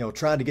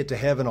 trying to get to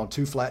heaven on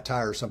two flat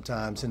tires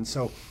sometimes. And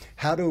so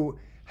how do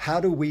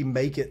we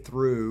make it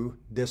through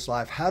this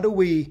life? How do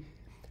we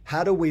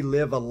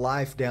live a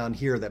life down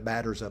here that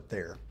matters up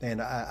there?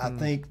 And I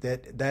think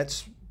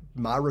that's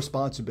my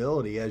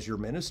responsibility as your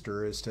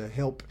minister, is to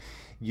help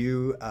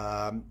you,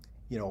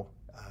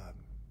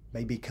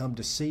 maybe come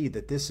to see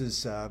that this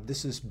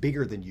is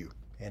bigger than you,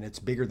 and it's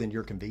bigger than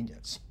your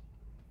convenience.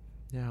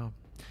 Yeah.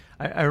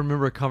 I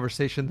remember a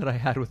conversation that I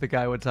had with a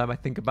guy one time. I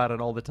think about it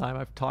all the time.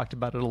 I've talked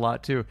about it a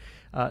lot too.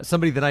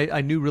 Somebody that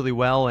I knew really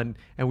well, and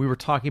we were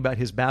talking about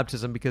his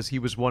baptism because he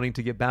was wanting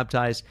to get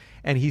baptized.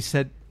 And he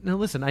said, "No,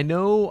 listen, I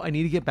know I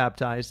need to get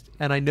baptized,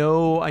 and I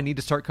know I need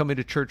to start coming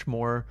to church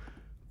more.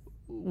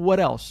 What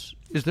else?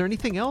 Is there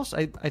anything else?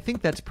 I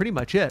think that's pretty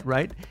much it,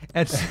 right?"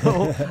 And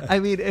so, I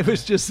mean, it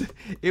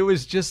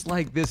was just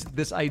like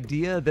this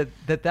idea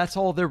that that's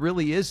all there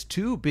really is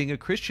to being a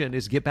Christian,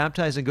 is get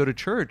baptized and go to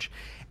church.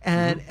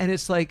 And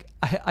it's like,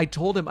 I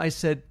told him, I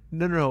said,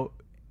 no,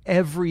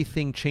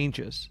 everything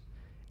changes.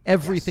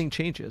 Everything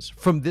changes.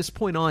 From this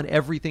point on,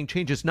 everything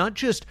changes. Not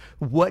just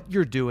what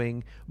you're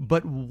doing,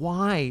 but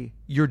why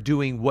you're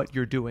doing what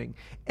you're doing.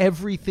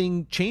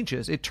 Everything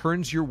changes. It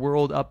turns your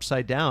world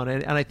upside down.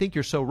 And I think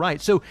you're so right.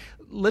 So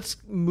let's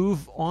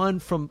move on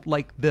from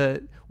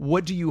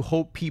what do you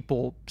hope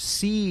people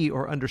see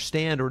or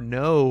understand or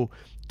know,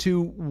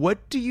 to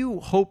what do you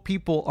hope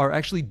people are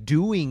actually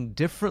doing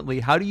differently?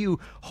 How do you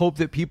hope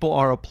that people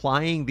are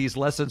applying these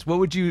lessons? What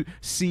would you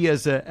see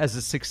as a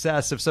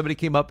success if somebody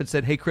came up and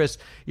said, "Hey, Chris,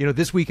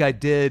 this week I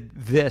did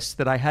this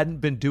that I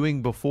hadn't been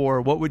doing before"?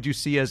 What would you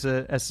see as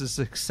a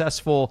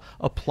successful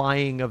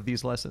applying of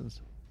these lessons?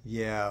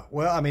 Yeah.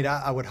 Well, I mean,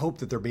 I would hope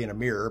that there being a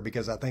mirror,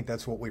 because I think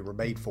that's what we were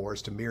made for,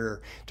 is to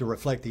mirror, to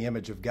reflect the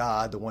image of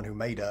God, the one who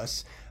made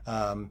us.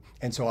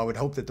 And so I would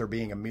hope that there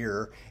being a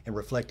mirror and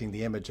reflecting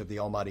the image of the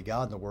Almighty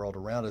God in the world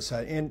around us.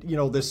 And,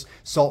 this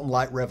salt and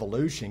light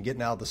revolution,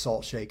 getting out of the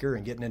salt shaker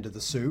and getting into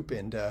the soup.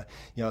 And,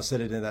 I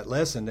said it in that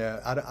lesson,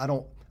 I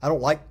don't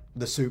like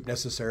the soup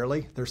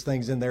necessarily. There's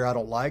things in there I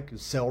don't like,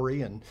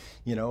 celery and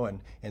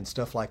and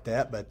stuff like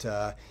that.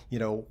 But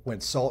when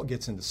salt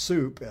gets in the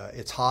soup,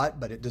 it's hot,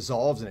 but it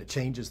dissolves and it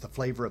changes the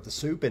flavor of the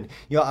soup. And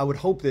I would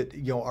hope that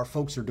our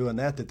folks are doing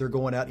that they're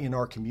going out in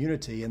our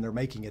community and they're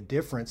making a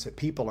difference. That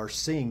people are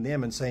seeing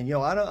them and saying,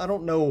 I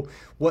don't know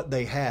what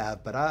they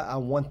have, but I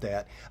want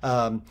that.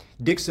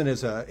 Dixon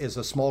is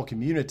a small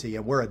community,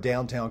 and we're a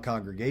downtown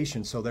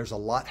congregation, so there's a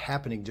lot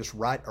happening just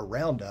right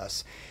around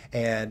us.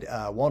 And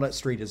Walnut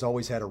Street has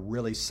always had a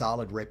really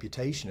solid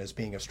reputation as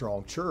being a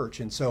strong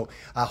church. And so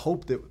I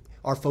hope that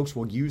our folks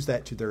will use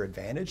that to their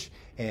advantage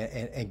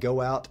and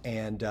go out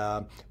and,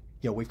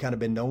 we've kind of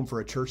been known for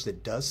a church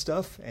that does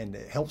stuff and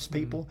it helps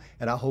people.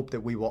 And I hope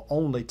that we will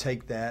only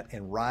take that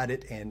and ride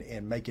it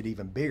and make it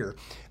even bigger.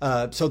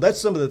 So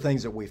that's some of the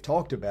things that we've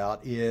talked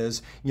about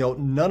is,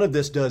 none of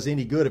this does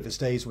any good if it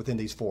stays within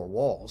these four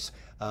walls.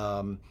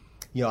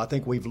 I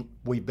think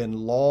we've been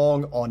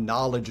long on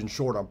knowledge and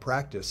short on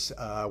practice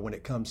when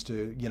it comes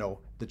to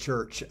the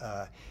church,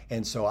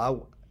 and so I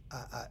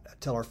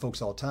tell our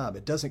folks all the time,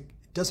 it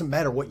doesn't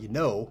matter what you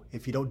know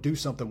if you don't do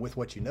something with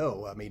what you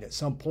know. I mean, at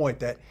some point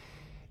that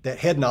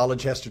head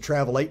knowledge has to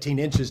travel 18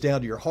 inches down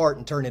to your heart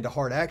and turn into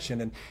heart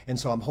action, and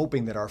so I'm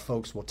hoping that our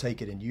folks will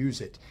take it and use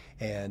it,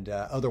 and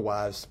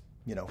otherwise,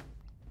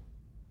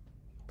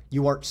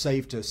 you weren't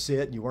saved to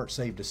sit, and you weren't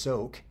saved to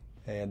soak.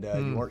 And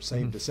you weren't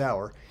saved to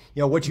sour.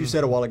 What you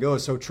said a while ago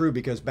is so true,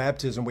 because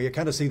baptism, we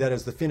kind of see that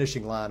as the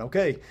finishing line.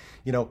 Okay,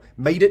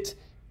 made it,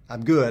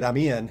 I'm good, I'm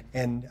in,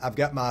 and I've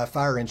got my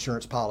fire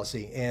insurance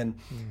policy. And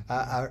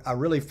I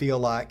really feel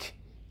like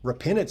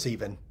repentance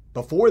even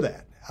before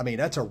that. I mean,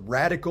 that's a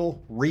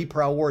radical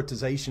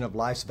reprioritization of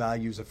life's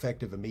values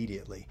effective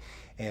immediately.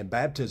 And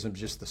baptism is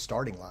just the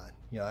starting line.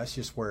 That's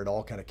just where it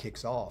all kind of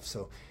kicks off.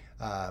 So,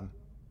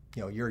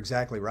 you're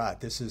exactly right.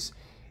 This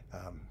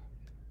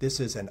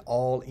is an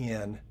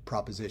all-in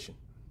proposition.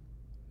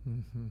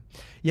 Mm-hmm.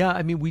 Yeah,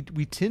 I mean,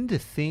 we tend to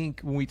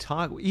think when we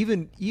talk,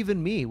 even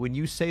me, when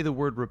you say the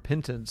word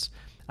repentance,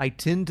 I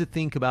tend to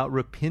think about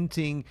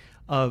repenting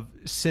of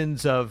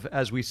sins of,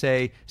 as we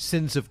say,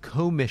 sins of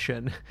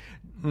commission.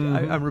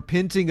 I'm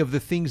repenting of the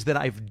things that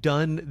I've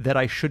done that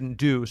I shouldn't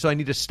do. So I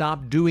need to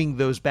stop doing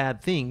those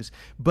bad things.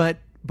 But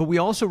we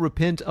also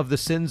repent of the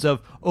sins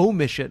of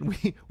omission.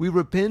 We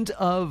repent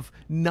of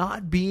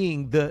not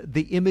being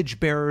the image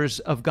bearers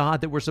of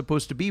God that we're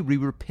supposed to be. We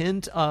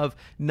repent of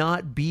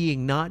not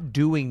being, not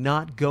doing,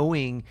 not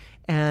going.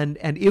 And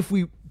if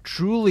we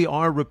truly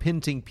are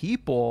repenting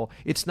people,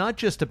 it's not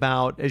just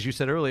about, as you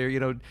said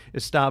earlier,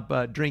 stop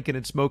drinking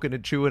and smoking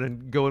and chewing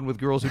and going with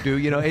girls who do.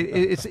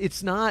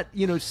 It's not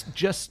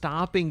just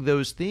stopping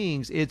those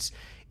things.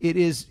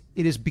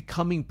 It is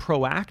becoming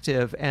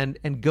proactive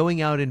and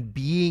going out and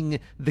being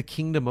the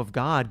kingdom of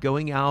God,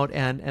 going out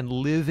and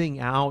living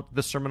out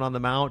the Sermon on the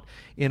Mount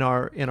in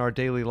our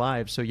daily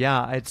lives. So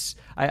yeah,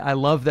 I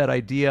love that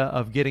idea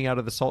of getting out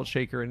of the salt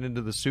shaker and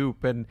into the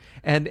soup, and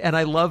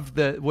I love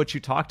what you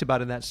talked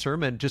about in that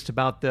sermon, just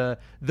about the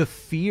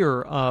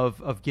fear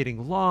of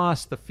getting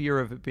lost, the fear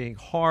of it being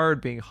hard,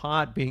 being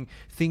hot, being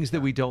things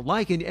that we don't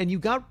like, and you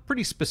got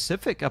pretty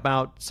specific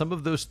about some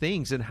of those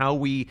things and how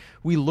we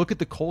look at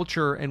the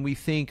culture and we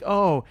think,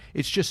 oh,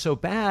 it's just so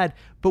bad,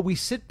 but we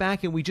sit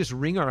back and we just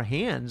wring our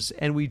hands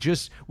and we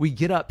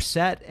get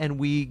upset and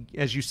we,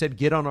 as you said,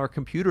 get on our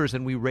computers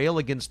and we rail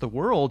against the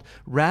world,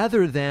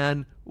 rather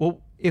than,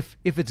 well, if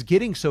it's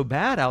getting so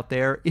bad out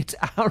there, it's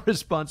our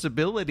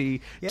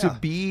responsibility to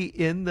be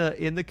in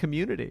the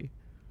community.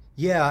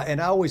 Yeah,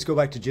 and I always go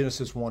back to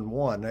Genesis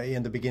 1:1.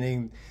 In the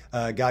beginning,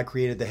 God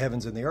created the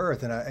heavens and the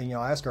earth, and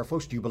I ask our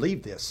folks, do you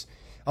believe this?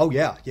 Oh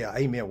yeah,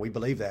 amen, we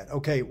believe that.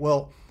 Okay,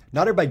 well,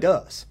 not everybody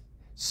does.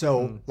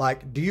 So,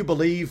 do you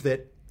believe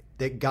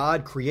that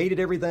God created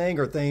everything,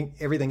 or think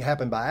everything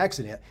happened by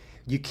accident?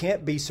 You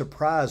can't be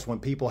surprised when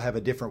people have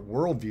a different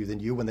worldview than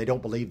you when they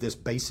don't believe this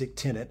basic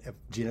tenet of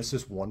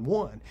Genesis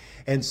 1:1.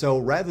 And so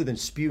rather than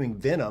spewing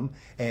venom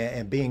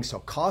and being so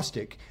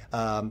caustic,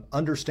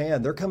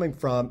 understand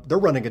they're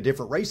running a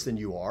different race than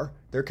you are.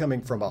 They're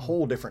coming from a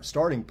whole different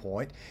starting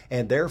point.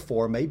 And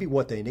therefore, maybe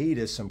what they need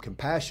is some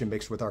compassion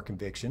mixed with our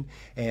conviction,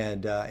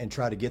 and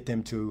try to get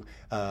them to,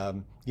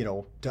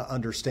 to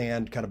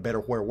understand kind of better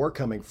where we're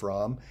coming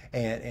from.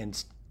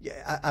 And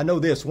I know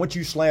this, once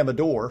you slam a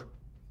door,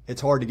 it's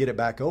hard to get it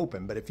back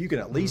open. But if you can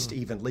at least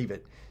even leave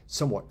it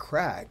somewhat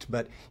cracked.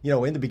 But,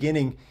 in the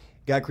beginning,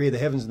 God created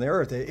the heavens and the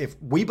earth. If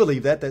we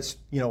believe that,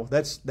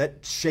 that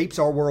shapes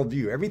our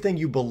worldview. Everything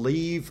you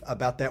believe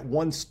about that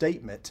one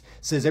statement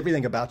says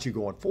everything about you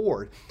going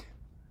forward.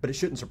 But it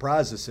shouldn't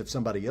surprise us if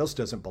somebody else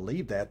doesn't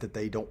believe that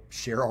they don't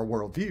share our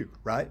worldview,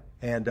 right?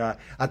 And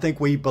I think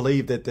we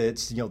believe that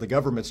it's the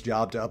government's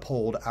job to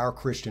uphold our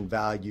Christian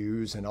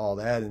values and all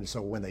that. And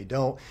so when they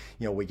don't,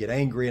 we get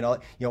angry and all.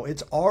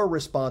 It's our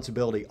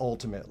responsibility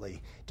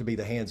ultimately to be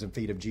the hands and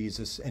feet of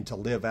Jesus and to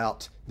live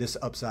out this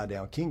upside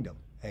down kingdom.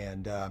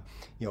 And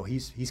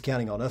he's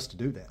counting on us to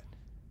do that.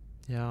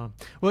 Yeah.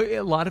 Well, a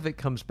lot of it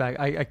comes back.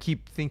 I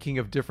keep thinking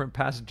of different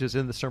passages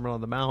in the Sermon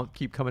on the Mount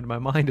keep coming to my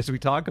mind as we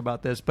talk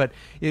about this, but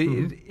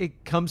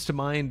it comes to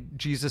mind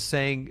Jesus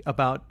saying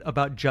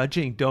about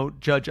judging, don't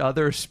judge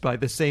others by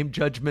the same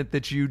judgment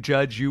that you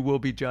judge, you will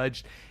be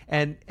judged.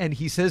 And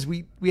he says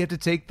we have to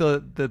take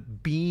the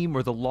beam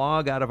or the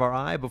log out of our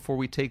eye before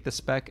we take the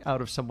speck out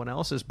of someone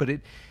else's.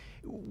 But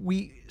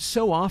we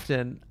so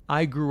often,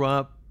 I grew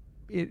up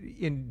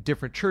in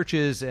different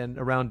churches and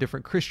around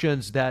different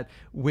Christians that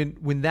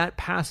when that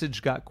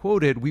passage got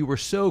quoted, we were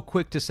so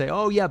quick to say,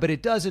 oh yeah, but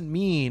it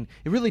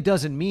really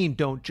doesn't mean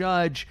don't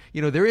judge.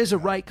 There is a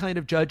right kind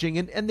of judging,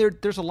 and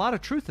there's a lot of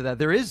truth to that.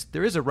 There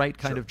is a right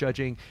kind of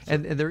judging,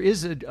 and there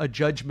is a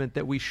judgment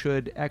that we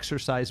should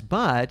exercise,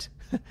 but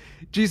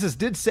Jesus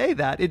did say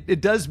that it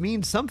does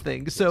mean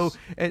something. So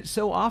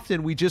so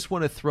often we just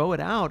want to throw it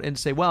out and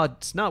say, well,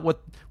 it's not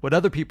what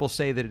other people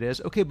say that it is.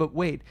 Okay, but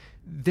wait,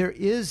 there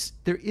is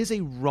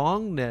a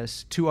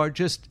wrongness to our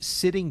just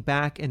sitting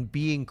back and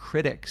being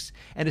critics,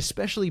 and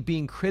especially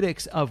being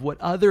critics of what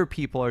other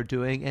people are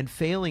doing and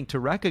failing to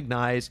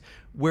recognize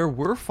where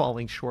we're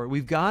falling short.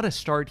 We've got to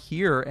start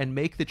here and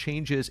make the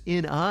changes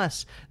in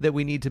us that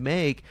we need to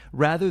make,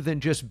 rather than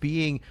just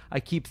being, I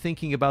keep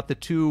thinking about the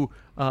two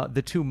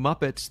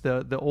Muppets,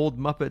 the old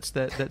Muppets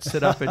that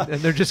sit up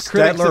and they're just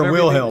critics Statler and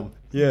Wilhelm.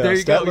 Yeah, there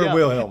you Statler go. and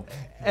Wilhelm.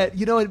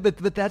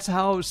 But that's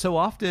how so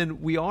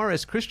often we are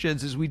as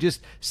Christians, is we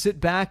just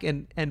sit back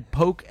and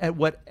poke at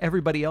what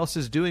everybody else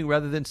is doing,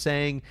 rather than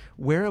saying,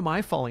 where am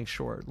I falling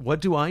short?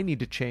 What do I need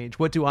to change?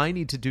 What do I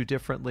need to do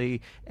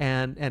differently?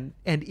 And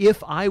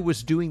if I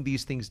was doing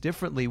these things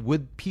differently,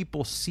 would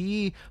people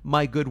see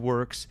my good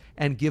works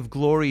and give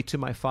glory to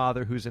my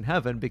Father who's in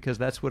heaven? Because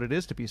that's what it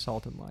is to be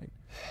salt and light.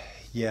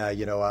 Yeah,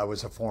 I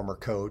was a former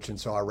coach, and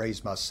so I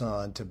raised my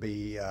son to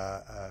be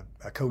a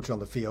coach on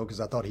the field because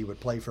I thought he would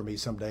play for me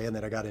someday, and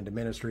then I got into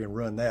ministry and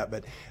ruined that.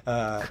 But,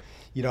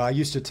 I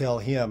used to tell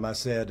him, I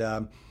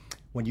said,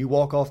 when you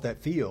walk off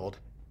that field,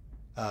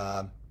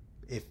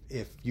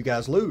 if you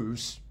guys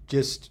lose,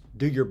 just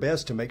do your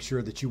best to make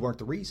sure that you weren't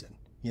the reason.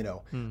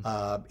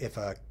 If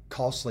a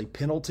costly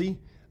penalty,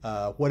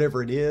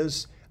 whatever it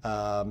is,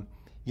 you're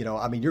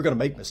going to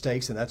make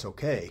mistakes, and that's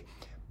okay.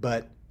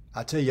 But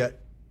I tell you,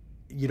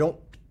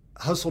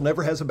 hustle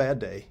never has a bad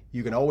day.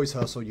 You can always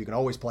hustle, you can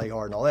always play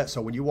hard and all that.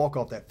 So when you walk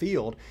off that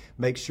field,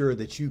 make sure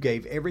that you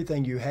gave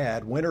everything you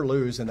had, win or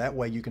lose, and that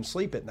way you can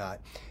sleep at night.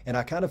 And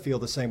I kind of feel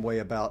the same way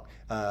about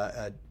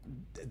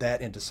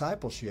that in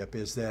discipleship,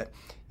 is that,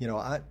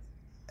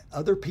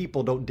 other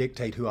people don't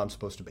dictate who I'm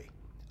supposed to be.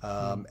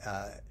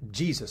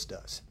 Jesus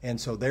does. And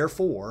so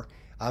therefore,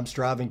 I'm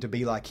striving to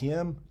be like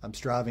him. I'm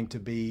striving to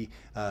be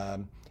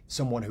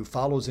someone who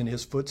follows in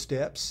his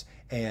footsteps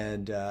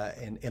and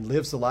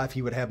lives the life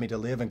he would have me to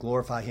live, and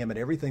glorify him in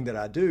everything that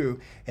I do.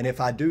 And if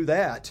I do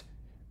that,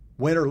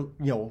 win or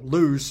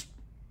lose,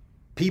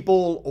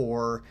 people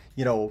or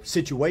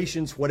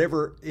situations,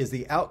 whatever is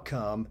the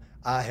outcome,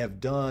 I have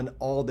done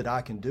all that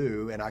I can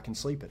do, and I can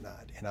sleep at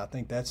night. And I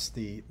think that's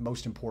the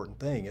most important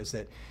thing, is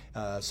that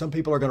some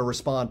people are going to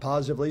respond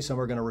positively, some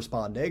are going to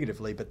respond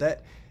negatively, but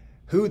that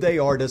who they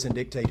are doesn't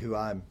dictate who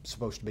I'm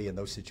supposed to be in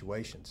those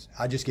situations.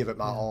 I just give it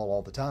my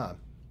all the time.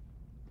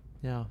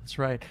 Yeah, that's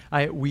right.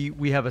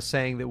 We have a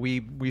saying that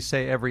we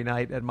say every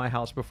night at my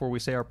house before we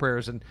say our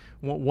prayers, and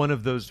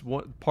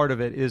part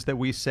of it is that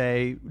we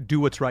say, "Do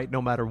what's right no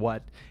matter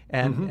what,"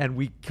 and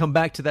we come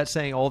back to that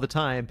saying all the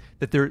time,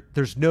 that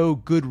there's no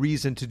good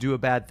reason to do a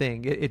bad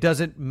thing. It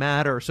doesn't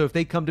matter. So if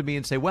they come to me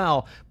and say,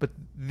 "Well, but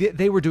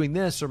they were doing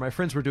this, or my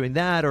friends were doing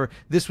that, or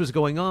this was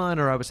going on,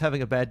 or I was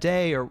having a bad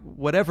day," or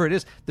whatever it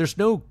is, there's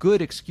no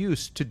good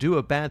excuse to do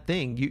a bad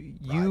thing.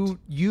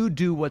 You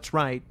do what's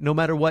right no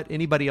matter what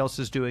anybody else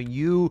is doing.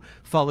 You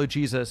follow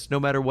Jesus no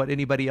matter what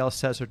anybody else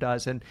says or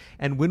does. And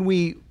when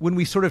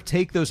we sort of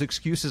take those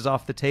excuses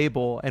off the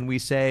table and we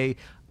say,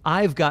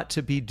 I've got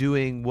to be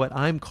doing what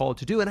I'm called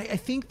to do. And I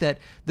think that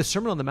the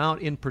Sermon on the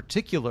Mount in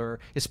particular,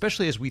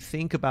 especially as we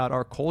think about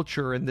our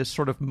culture and this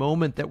sort of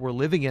moment that we're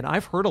living in,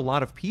 I've heard a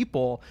lot of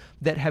people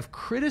that have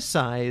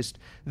criticized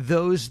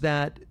those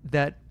that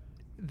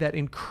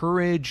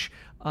encourage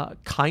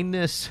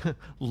kindness,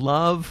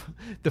 love,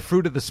 the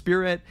fruit of the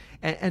Spirit.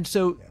 And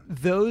so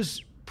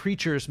those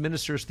preachers,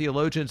 ministers,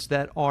 theologians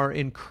that are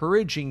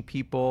encouraging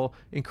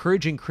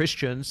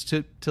Christians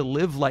to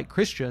live like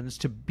Christians,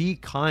 to be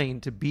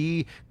kind, to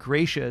be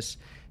gracious.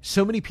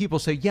 So many people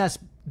say, yes,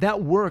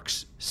 that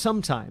works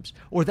sometimes,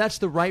 or that's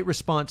the right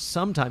response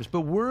sometimes.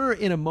 But we're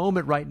in a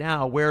moment right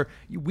now where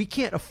we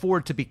can't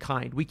afford to be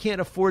kind. We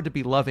can't afford to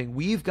be loving.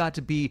 We've got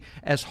to be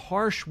as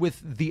harsh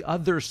with the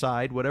other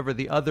side, whatever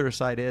the other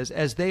side is,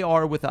 as they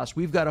are with us.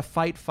 We've got to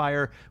fight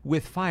fire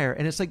with fire.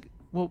 And it's like,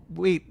 well,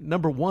 wait,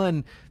 number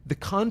one, the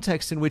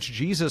context in which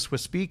Jesus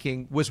was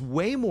speaking was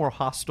way more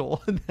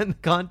hostile than the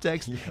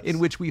context in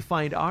which we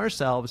find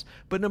ourselves.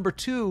 But number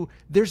two,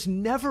 there's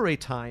never a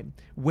time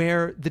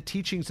where the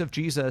teachings of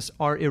Jesus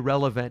are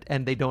irrelevant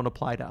and they don't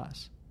apply to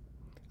us.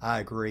 I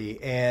agree.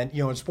 And,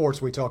 in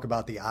sports, we talk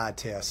about the eye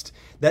test.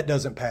 That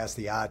doesn't pass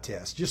the eye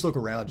test. Just look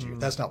around you.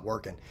 That's not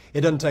working.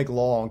 It doesn't take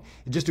long.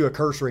 Just do a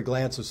cursory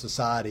glance of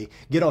society.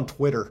 Get on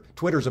Twitter.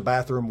 Twitter's a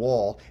bathroom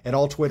wall, and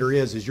all Twitter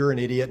is you're an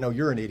idiot. No,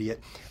 you're an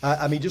idiot.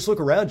 I mean, just look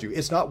around you.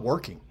 It's not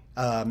working.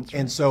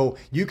 And so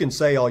you can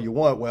say all you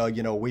want, well,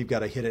 we've got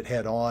to hit it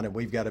head on, and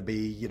we've got to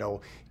be,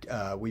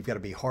 we've got to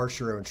be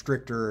harsher and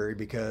stricter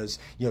because,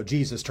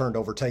 Jesus turned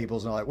over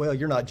tables and all that. Well,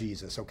 you're not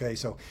Jesus. Okay.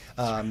 So,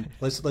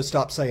 let's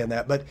stop saying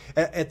that. But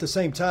at the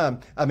same time,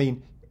 I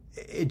mean,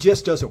 it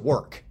just doesn't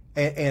work.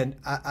 And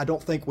I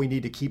don't think we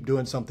need to keep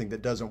doing something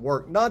that doesn't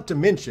work. Not to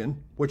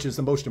mention, which is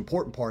the most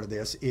important part of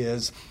this,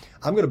 is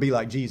I'm going to be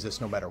like Jesus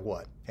no matter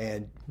what.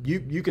 And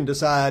you can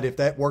decide if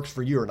that works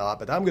for you or not,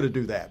 but I'm going to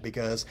do that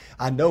because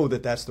I know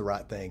that that's the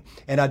right thing.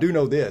 And I do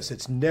know this,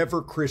 it's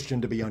never Christian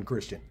to be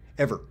unchristian,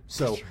 ever.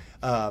 So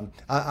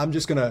I'm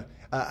just going to,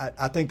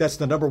 I think that's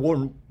the number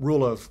one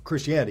rule of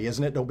Christianity,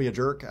 isn't it? Don't be a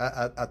jerk.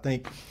 I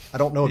think, I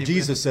don't know if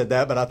Jesus said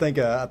that, but I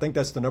think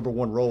that's the number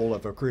one role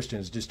of a Christian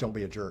is just don't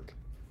be a jerk.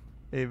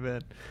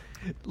 Amen.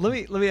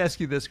 Let me ask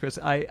you this, Chris.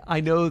 I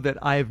know that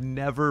I've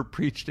never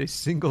preached a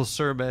single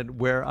sermon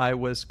where I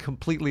was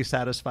completely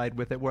satisfied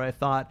with it, where I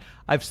thought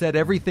I've said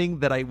everything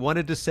that I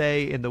wanted to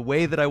say in the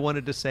way that I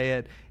wanted to say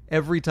it.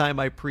 Every time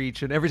I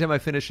preach and every time I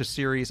finish a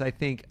series, I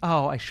think,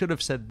 oh, I should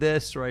have said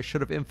this, or I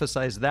should have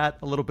emphasized that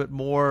a little bit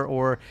more,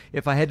 or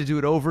if I had to do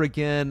it over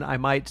again, I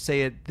might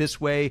say it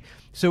this way.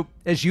 So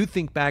as you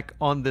think back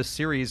on this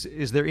series,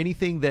 is there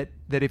anything that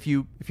if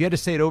you had to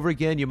say it over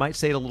again, you might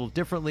say it a little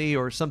differently,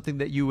 or something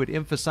that you would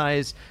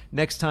emphasize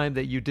next time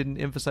that you didn't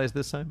emphasize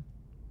this time?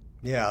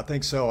 Yeah, I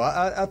think so.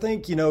 I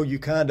think, you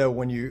kind of,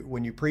 when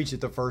you preach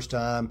it the first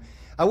time,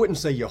 I wouldn't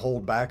say you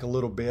hold back a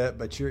little bit,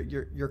 but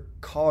you're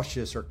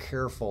cautious or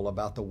careful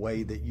about the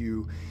way that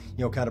you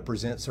kind of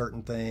present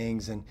certain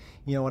things. And,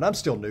 and I'm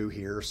still new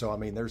here. So, I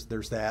mean,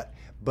 there's that.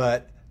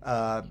 But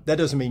that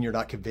doesn't mean you're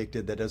not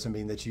convicted. That doesn't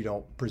mean that you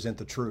don't present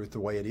the truth the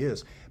way it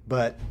is.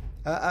 But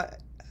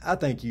I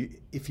think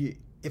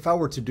if I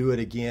were to do it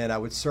again, I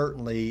would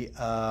certainly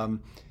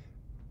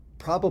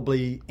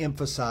probably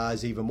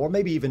emphasize even more,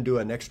 maybe even do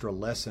an extra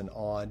lesson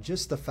on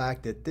just the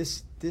fact that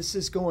this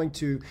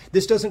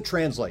doesn't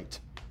translate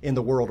in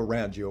the world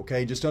around you,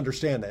 okay? Just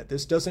understand that.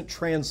 This doesn't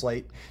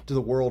translate to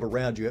the world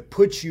around you. It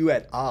puts you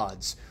at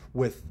odds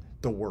with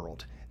the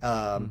world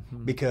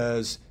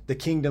because the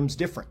kingdom's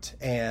different,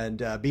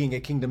 and being a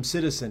kingdom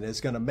citizen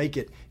is going to make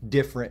it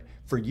different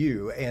for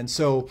you. And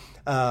so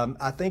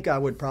I think I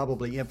would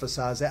probably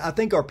emphasize that. I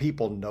think our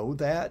people know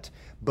that,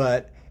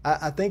 but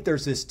I think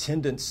there's this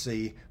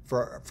tendency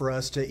for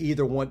us to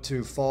either want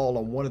to fall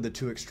on one of the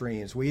two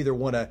extremes. We either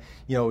want to,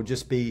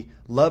 just be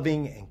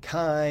loving and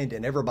kind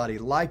and everybody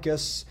like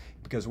us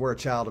because we're a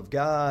child of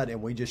God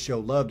and we just show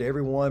love to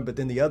everyone. But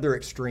then the other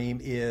extreme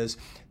is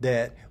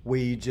that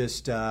we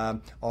just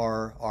are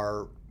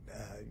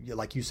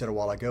like you said a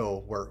while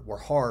ago, we're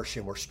harsh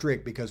and we're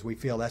strict because we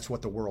feel that's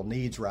what the world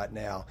needs right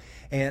now.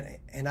 And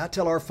I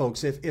tell our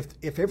folks,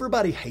 if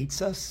everybody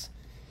hates us,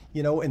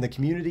 in the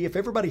community, if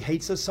everybody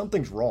hates us,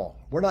 something's wrong.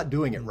 We're not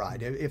doing it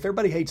right. If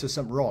everybody hates us,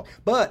 something's wrong.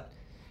 But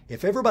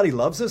if everybody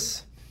loves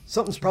us,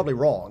 something's probably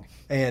wrong.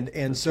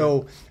 And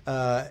so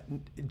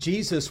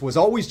Jesus was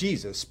always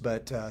Jesus,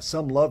 but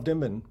some loved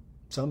him and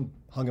some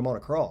hung him on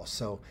a cross.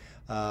 So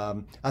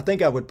I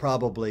think I would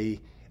probably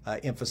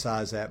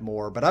emphasize that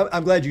more. But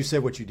I'm glad you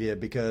said what you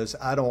did, because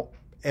I don't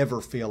ever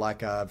feel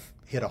like I've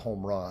hit a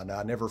home run.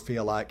 I never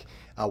feel like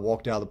I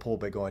walked out of the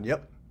pulpit going,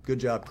 yep, good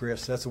job,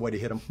 Chris. That's the way to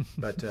hit them.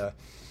 But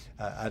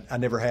I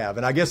never have.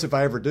 And I guess if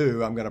I ever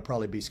do, I'm going to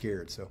probably be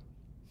scared. So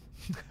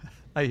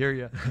I hear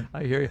you.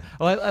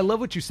 Well, I love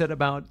what you said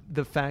about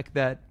the fact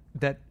that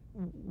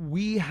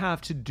we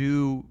have to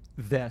do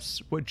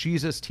this, what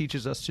Jesus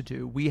teaches us to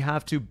do. We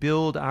have to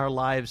build our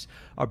lives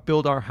or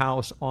build our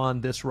house on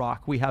this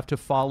rock. We have to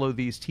follow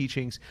these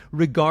teachings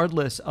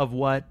regardless of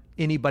what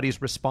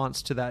anybody's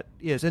response to that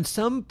is. And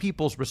some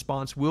people's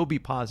response will be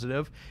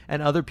positive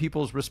and other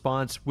people's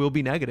response will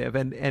be negative.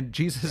 And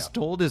Jesus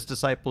told his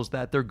disciples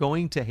that they're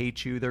going to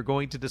hate you. They're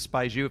going to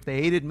despise you. If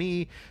they hated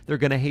me, they're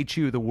going to hate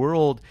you. The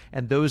world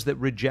and those that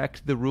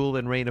reject the rule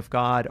and reign of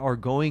God are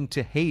going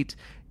to hate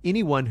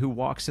anyone who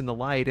walks in the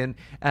light. And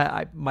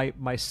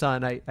my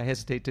son, I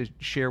hesitate to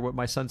share what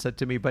my son said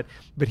to me, but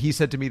he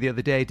said to me the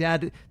other day,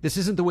 Dad, this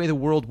isn't the way the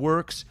world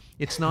works.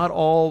 It's not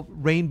all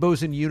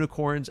rainbows and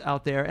unicorns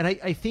out there. And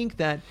I think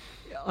that,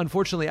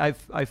 unfortunately,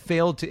 I've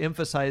failed to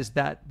emphasize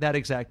that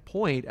exact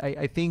point.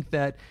 I think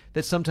that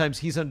sometimes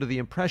he's under the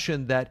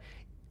impression that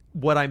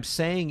what I'm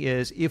saying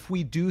is, if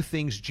we do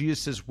things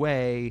Jesus'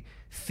 way,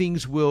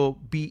 things will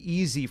be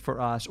easy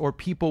for us, or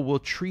people will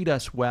treat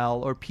us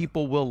well, or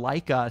people will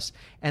like us.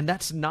 And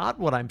that's not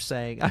what I'm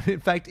saying.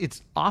 In fact,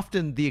 it's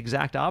often the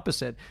exact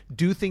opposite.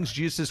 Do things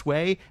Jesus'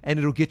 way and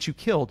it'll get you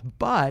killed.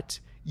 But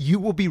you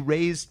will be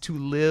raised to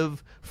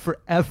live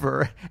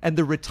forever. And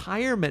the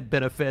retirement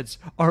benefits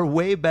are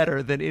way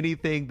better than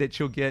anything that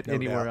you'll get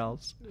anywhere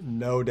else.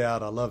 No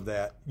doubt. I love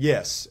that.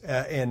 Yes.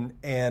 And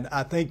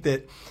I think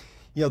that,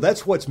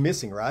 that's what's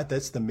missing, right?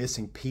 That's the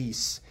missing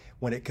piece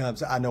when it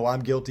comes. I know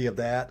I'm guilty of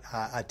that.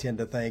 I tend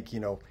to think,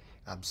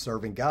 I'm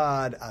serving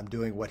God. I'm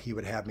doing what he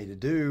would have me to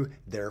do.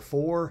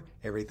 Therefore,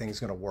 everything's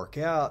going to work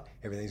out.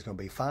 Everything's going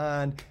to be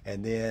fine.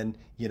 And then,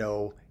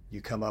 you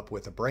come up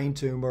with a brain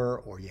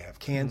tumor or you have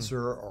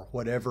cancer or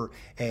whatever.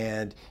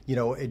 And,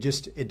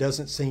 it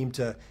doesn't seem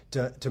to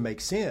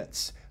make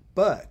sense.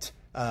 But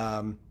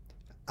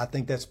I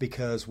think that's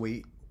because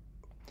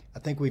I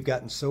think we've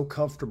gotten so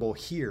comfortable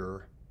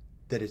here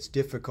that it's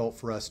difficult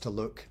for us to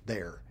look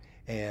there.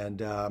 And,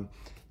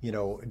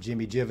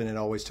 Jimmy Jivenin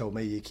always told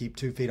me you keep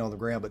 2 feet on the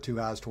ground but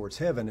 2 eyes towards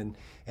heaven.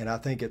 And I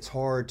think it's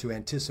hard to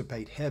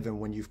anticipate heaven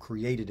when you've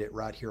created it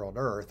right here on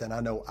earth. And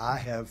I know I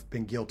have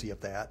been guilty of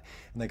that.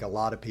 I think a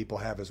lot of people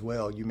have as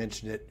well. You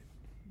mentioned it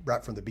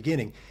right from the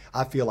beginning.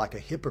 I feel like a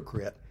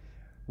hypocrite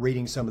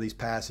reading some of these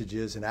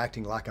passages and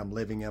acting like I'm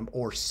living them,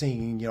 or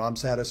singing, I'm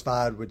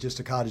satisfied with just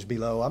a cottage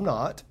below. I'm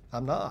not.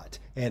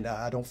 And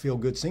I don't feel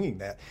good singing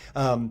that.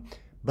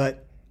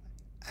 But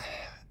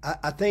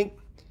I think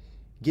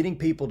getting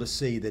people to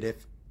see that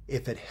if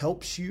it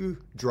helps you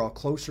draw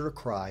closer to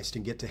Christ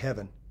and get to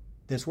heaven,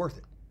 then it's worth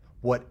it.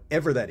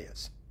 Whatever that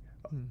is,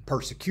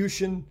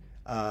 persecution,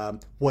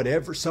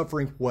 whatever,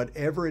 suffering,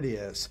 whatever it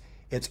is,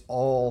 it's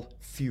all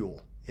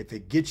fuel. If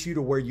it gets you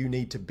to where you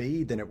need to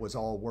be, then it was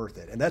all worth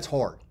it. And that's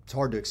hard. It's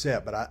hard to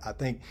accept, but I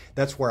think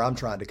that's where I'm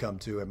trying to come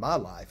to in my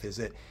life, is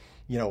that,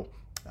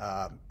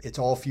 it's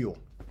all fuel.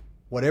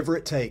 Whatever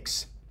it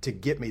takes to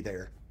get me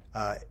there,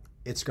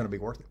 it's going to be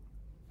worth it.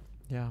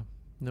 Yeah,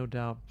 no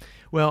doubt.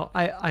 Well,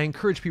 I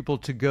encourage people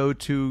to go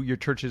to your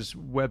church's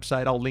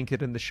website. I'll link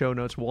it in the show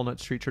notes, Walnut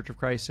Street Church of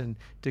Christ in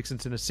Dixon,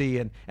 Tennessee,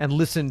 and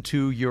listen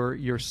to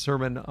your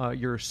sermon,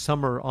 your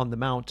Summer on the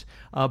Mount.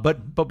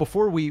 But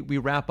before we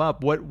wrap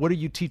up, what are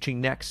you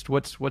teaching next?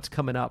 What's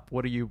coming up?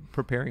 What are you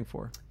preparing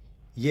for?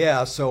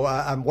 Yeah, so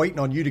I'm waiting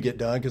on you to get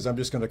done because I'm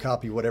just going to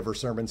copy whatever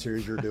sermon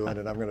series you're doing,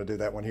 and I'm going to do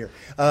that one here.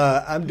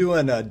 I'm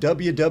doing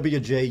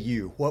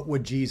WWJU, What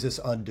Would Jesus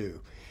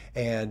Undo?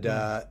 And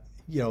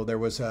there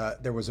was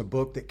a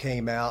book that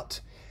came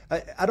out.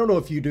 I don't know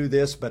if you do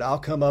this, but I'll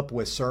come up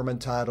with sermon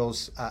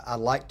titles. I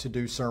like to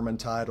do sermon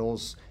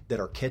titles that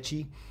are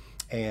catchy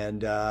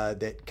and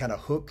that kind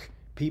of hook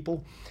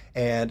people.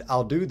 And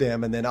I'll do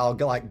them, and then I'll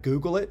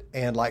Google it,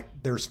 and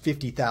there's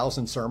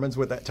 50,000 sermons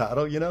with that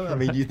title. I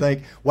mean, you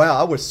think, wow,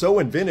 I was so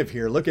inventive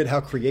here. Look at how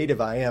creative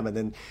I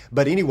am.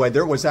 But anyway,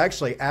 there was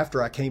actually,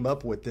 after I came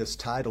up with this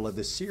title of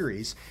this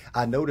series,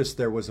 I noticed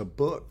there was a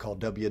book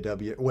called it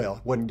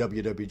wasn't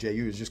WWJU,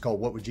 it was just called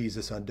What Would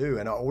Jesus Undo?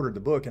 And I ordered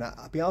the book, and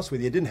I'll be honest with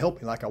you, it didn't help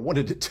me like I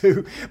wanted it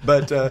to.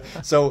 But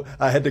so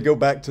I had to go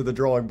back to the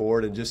drawing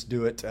board and just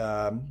do it,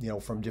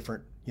 from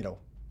different,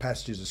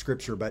 passages of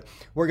Scripture. But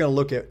we're going to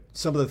look at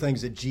some of the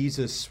things that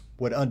Jesus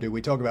would undo. We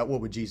talk about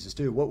what would Jesus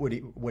do. What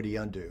would he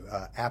undo?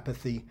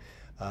 Apathy,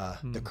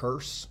 the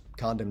curse,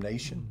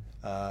 condemnation.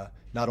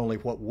 Not only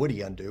what would he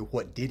undo,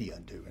 what did he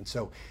undo? And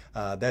so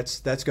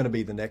that's going to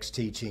be the next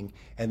teaching.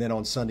 And then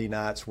on Sunday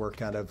nights, we're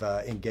kind of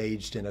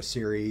engaged in a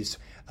series,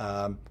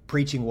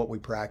 preaching what we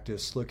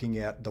practice, looking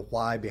at the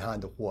why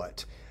behind the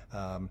what.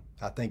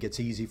 I think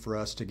it's easy for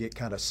us to get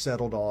kind of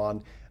settled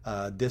on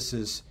this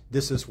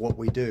is what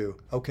we do.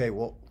 Okay,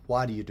 well,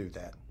 why do you do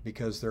that?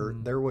 Because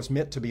there was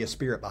meant to be a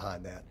spirit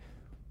behind that.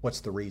 What's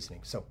the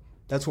reasoning? So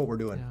that's what we're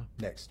doing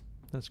next.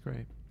 That's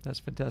great. That's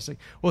fantastic.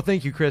 Well,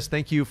 thank you, Chris.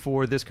 Thank you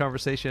for this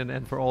conversation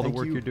and for all the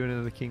work you're doing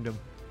in the kingdom.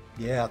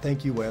 Yeah,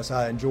 thank you, Wes.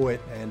 I enjoy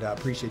it, and I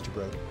appreciate you,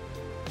 brother.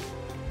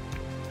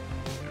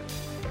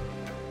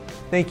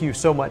 Thank you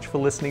so much for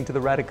listening to the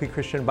Radically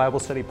Christian Bible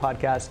Study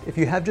Podcast. If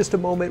you have just a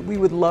moment, we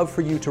would love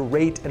for you to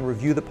rate and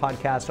review the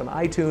podcast on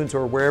iTunes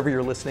or wherever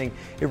you're listening.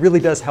 It really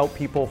does help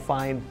people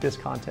find this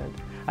content.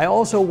 I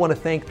also want to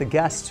thank the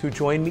guests who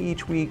join me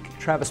each week,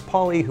 Travis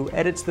Pauly, who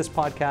edits this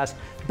podcast,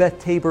 Beth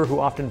Tabor, who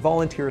often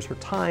volunteers her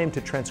time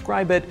to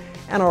transcribe it,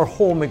 and our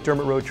whole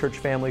McDermott Road Church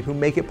family who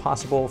make it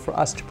possible for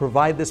us to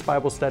provide this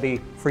Bible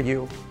study for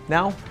you.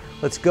 Now,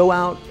 let's go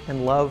out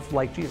and love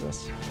like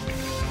Jesus.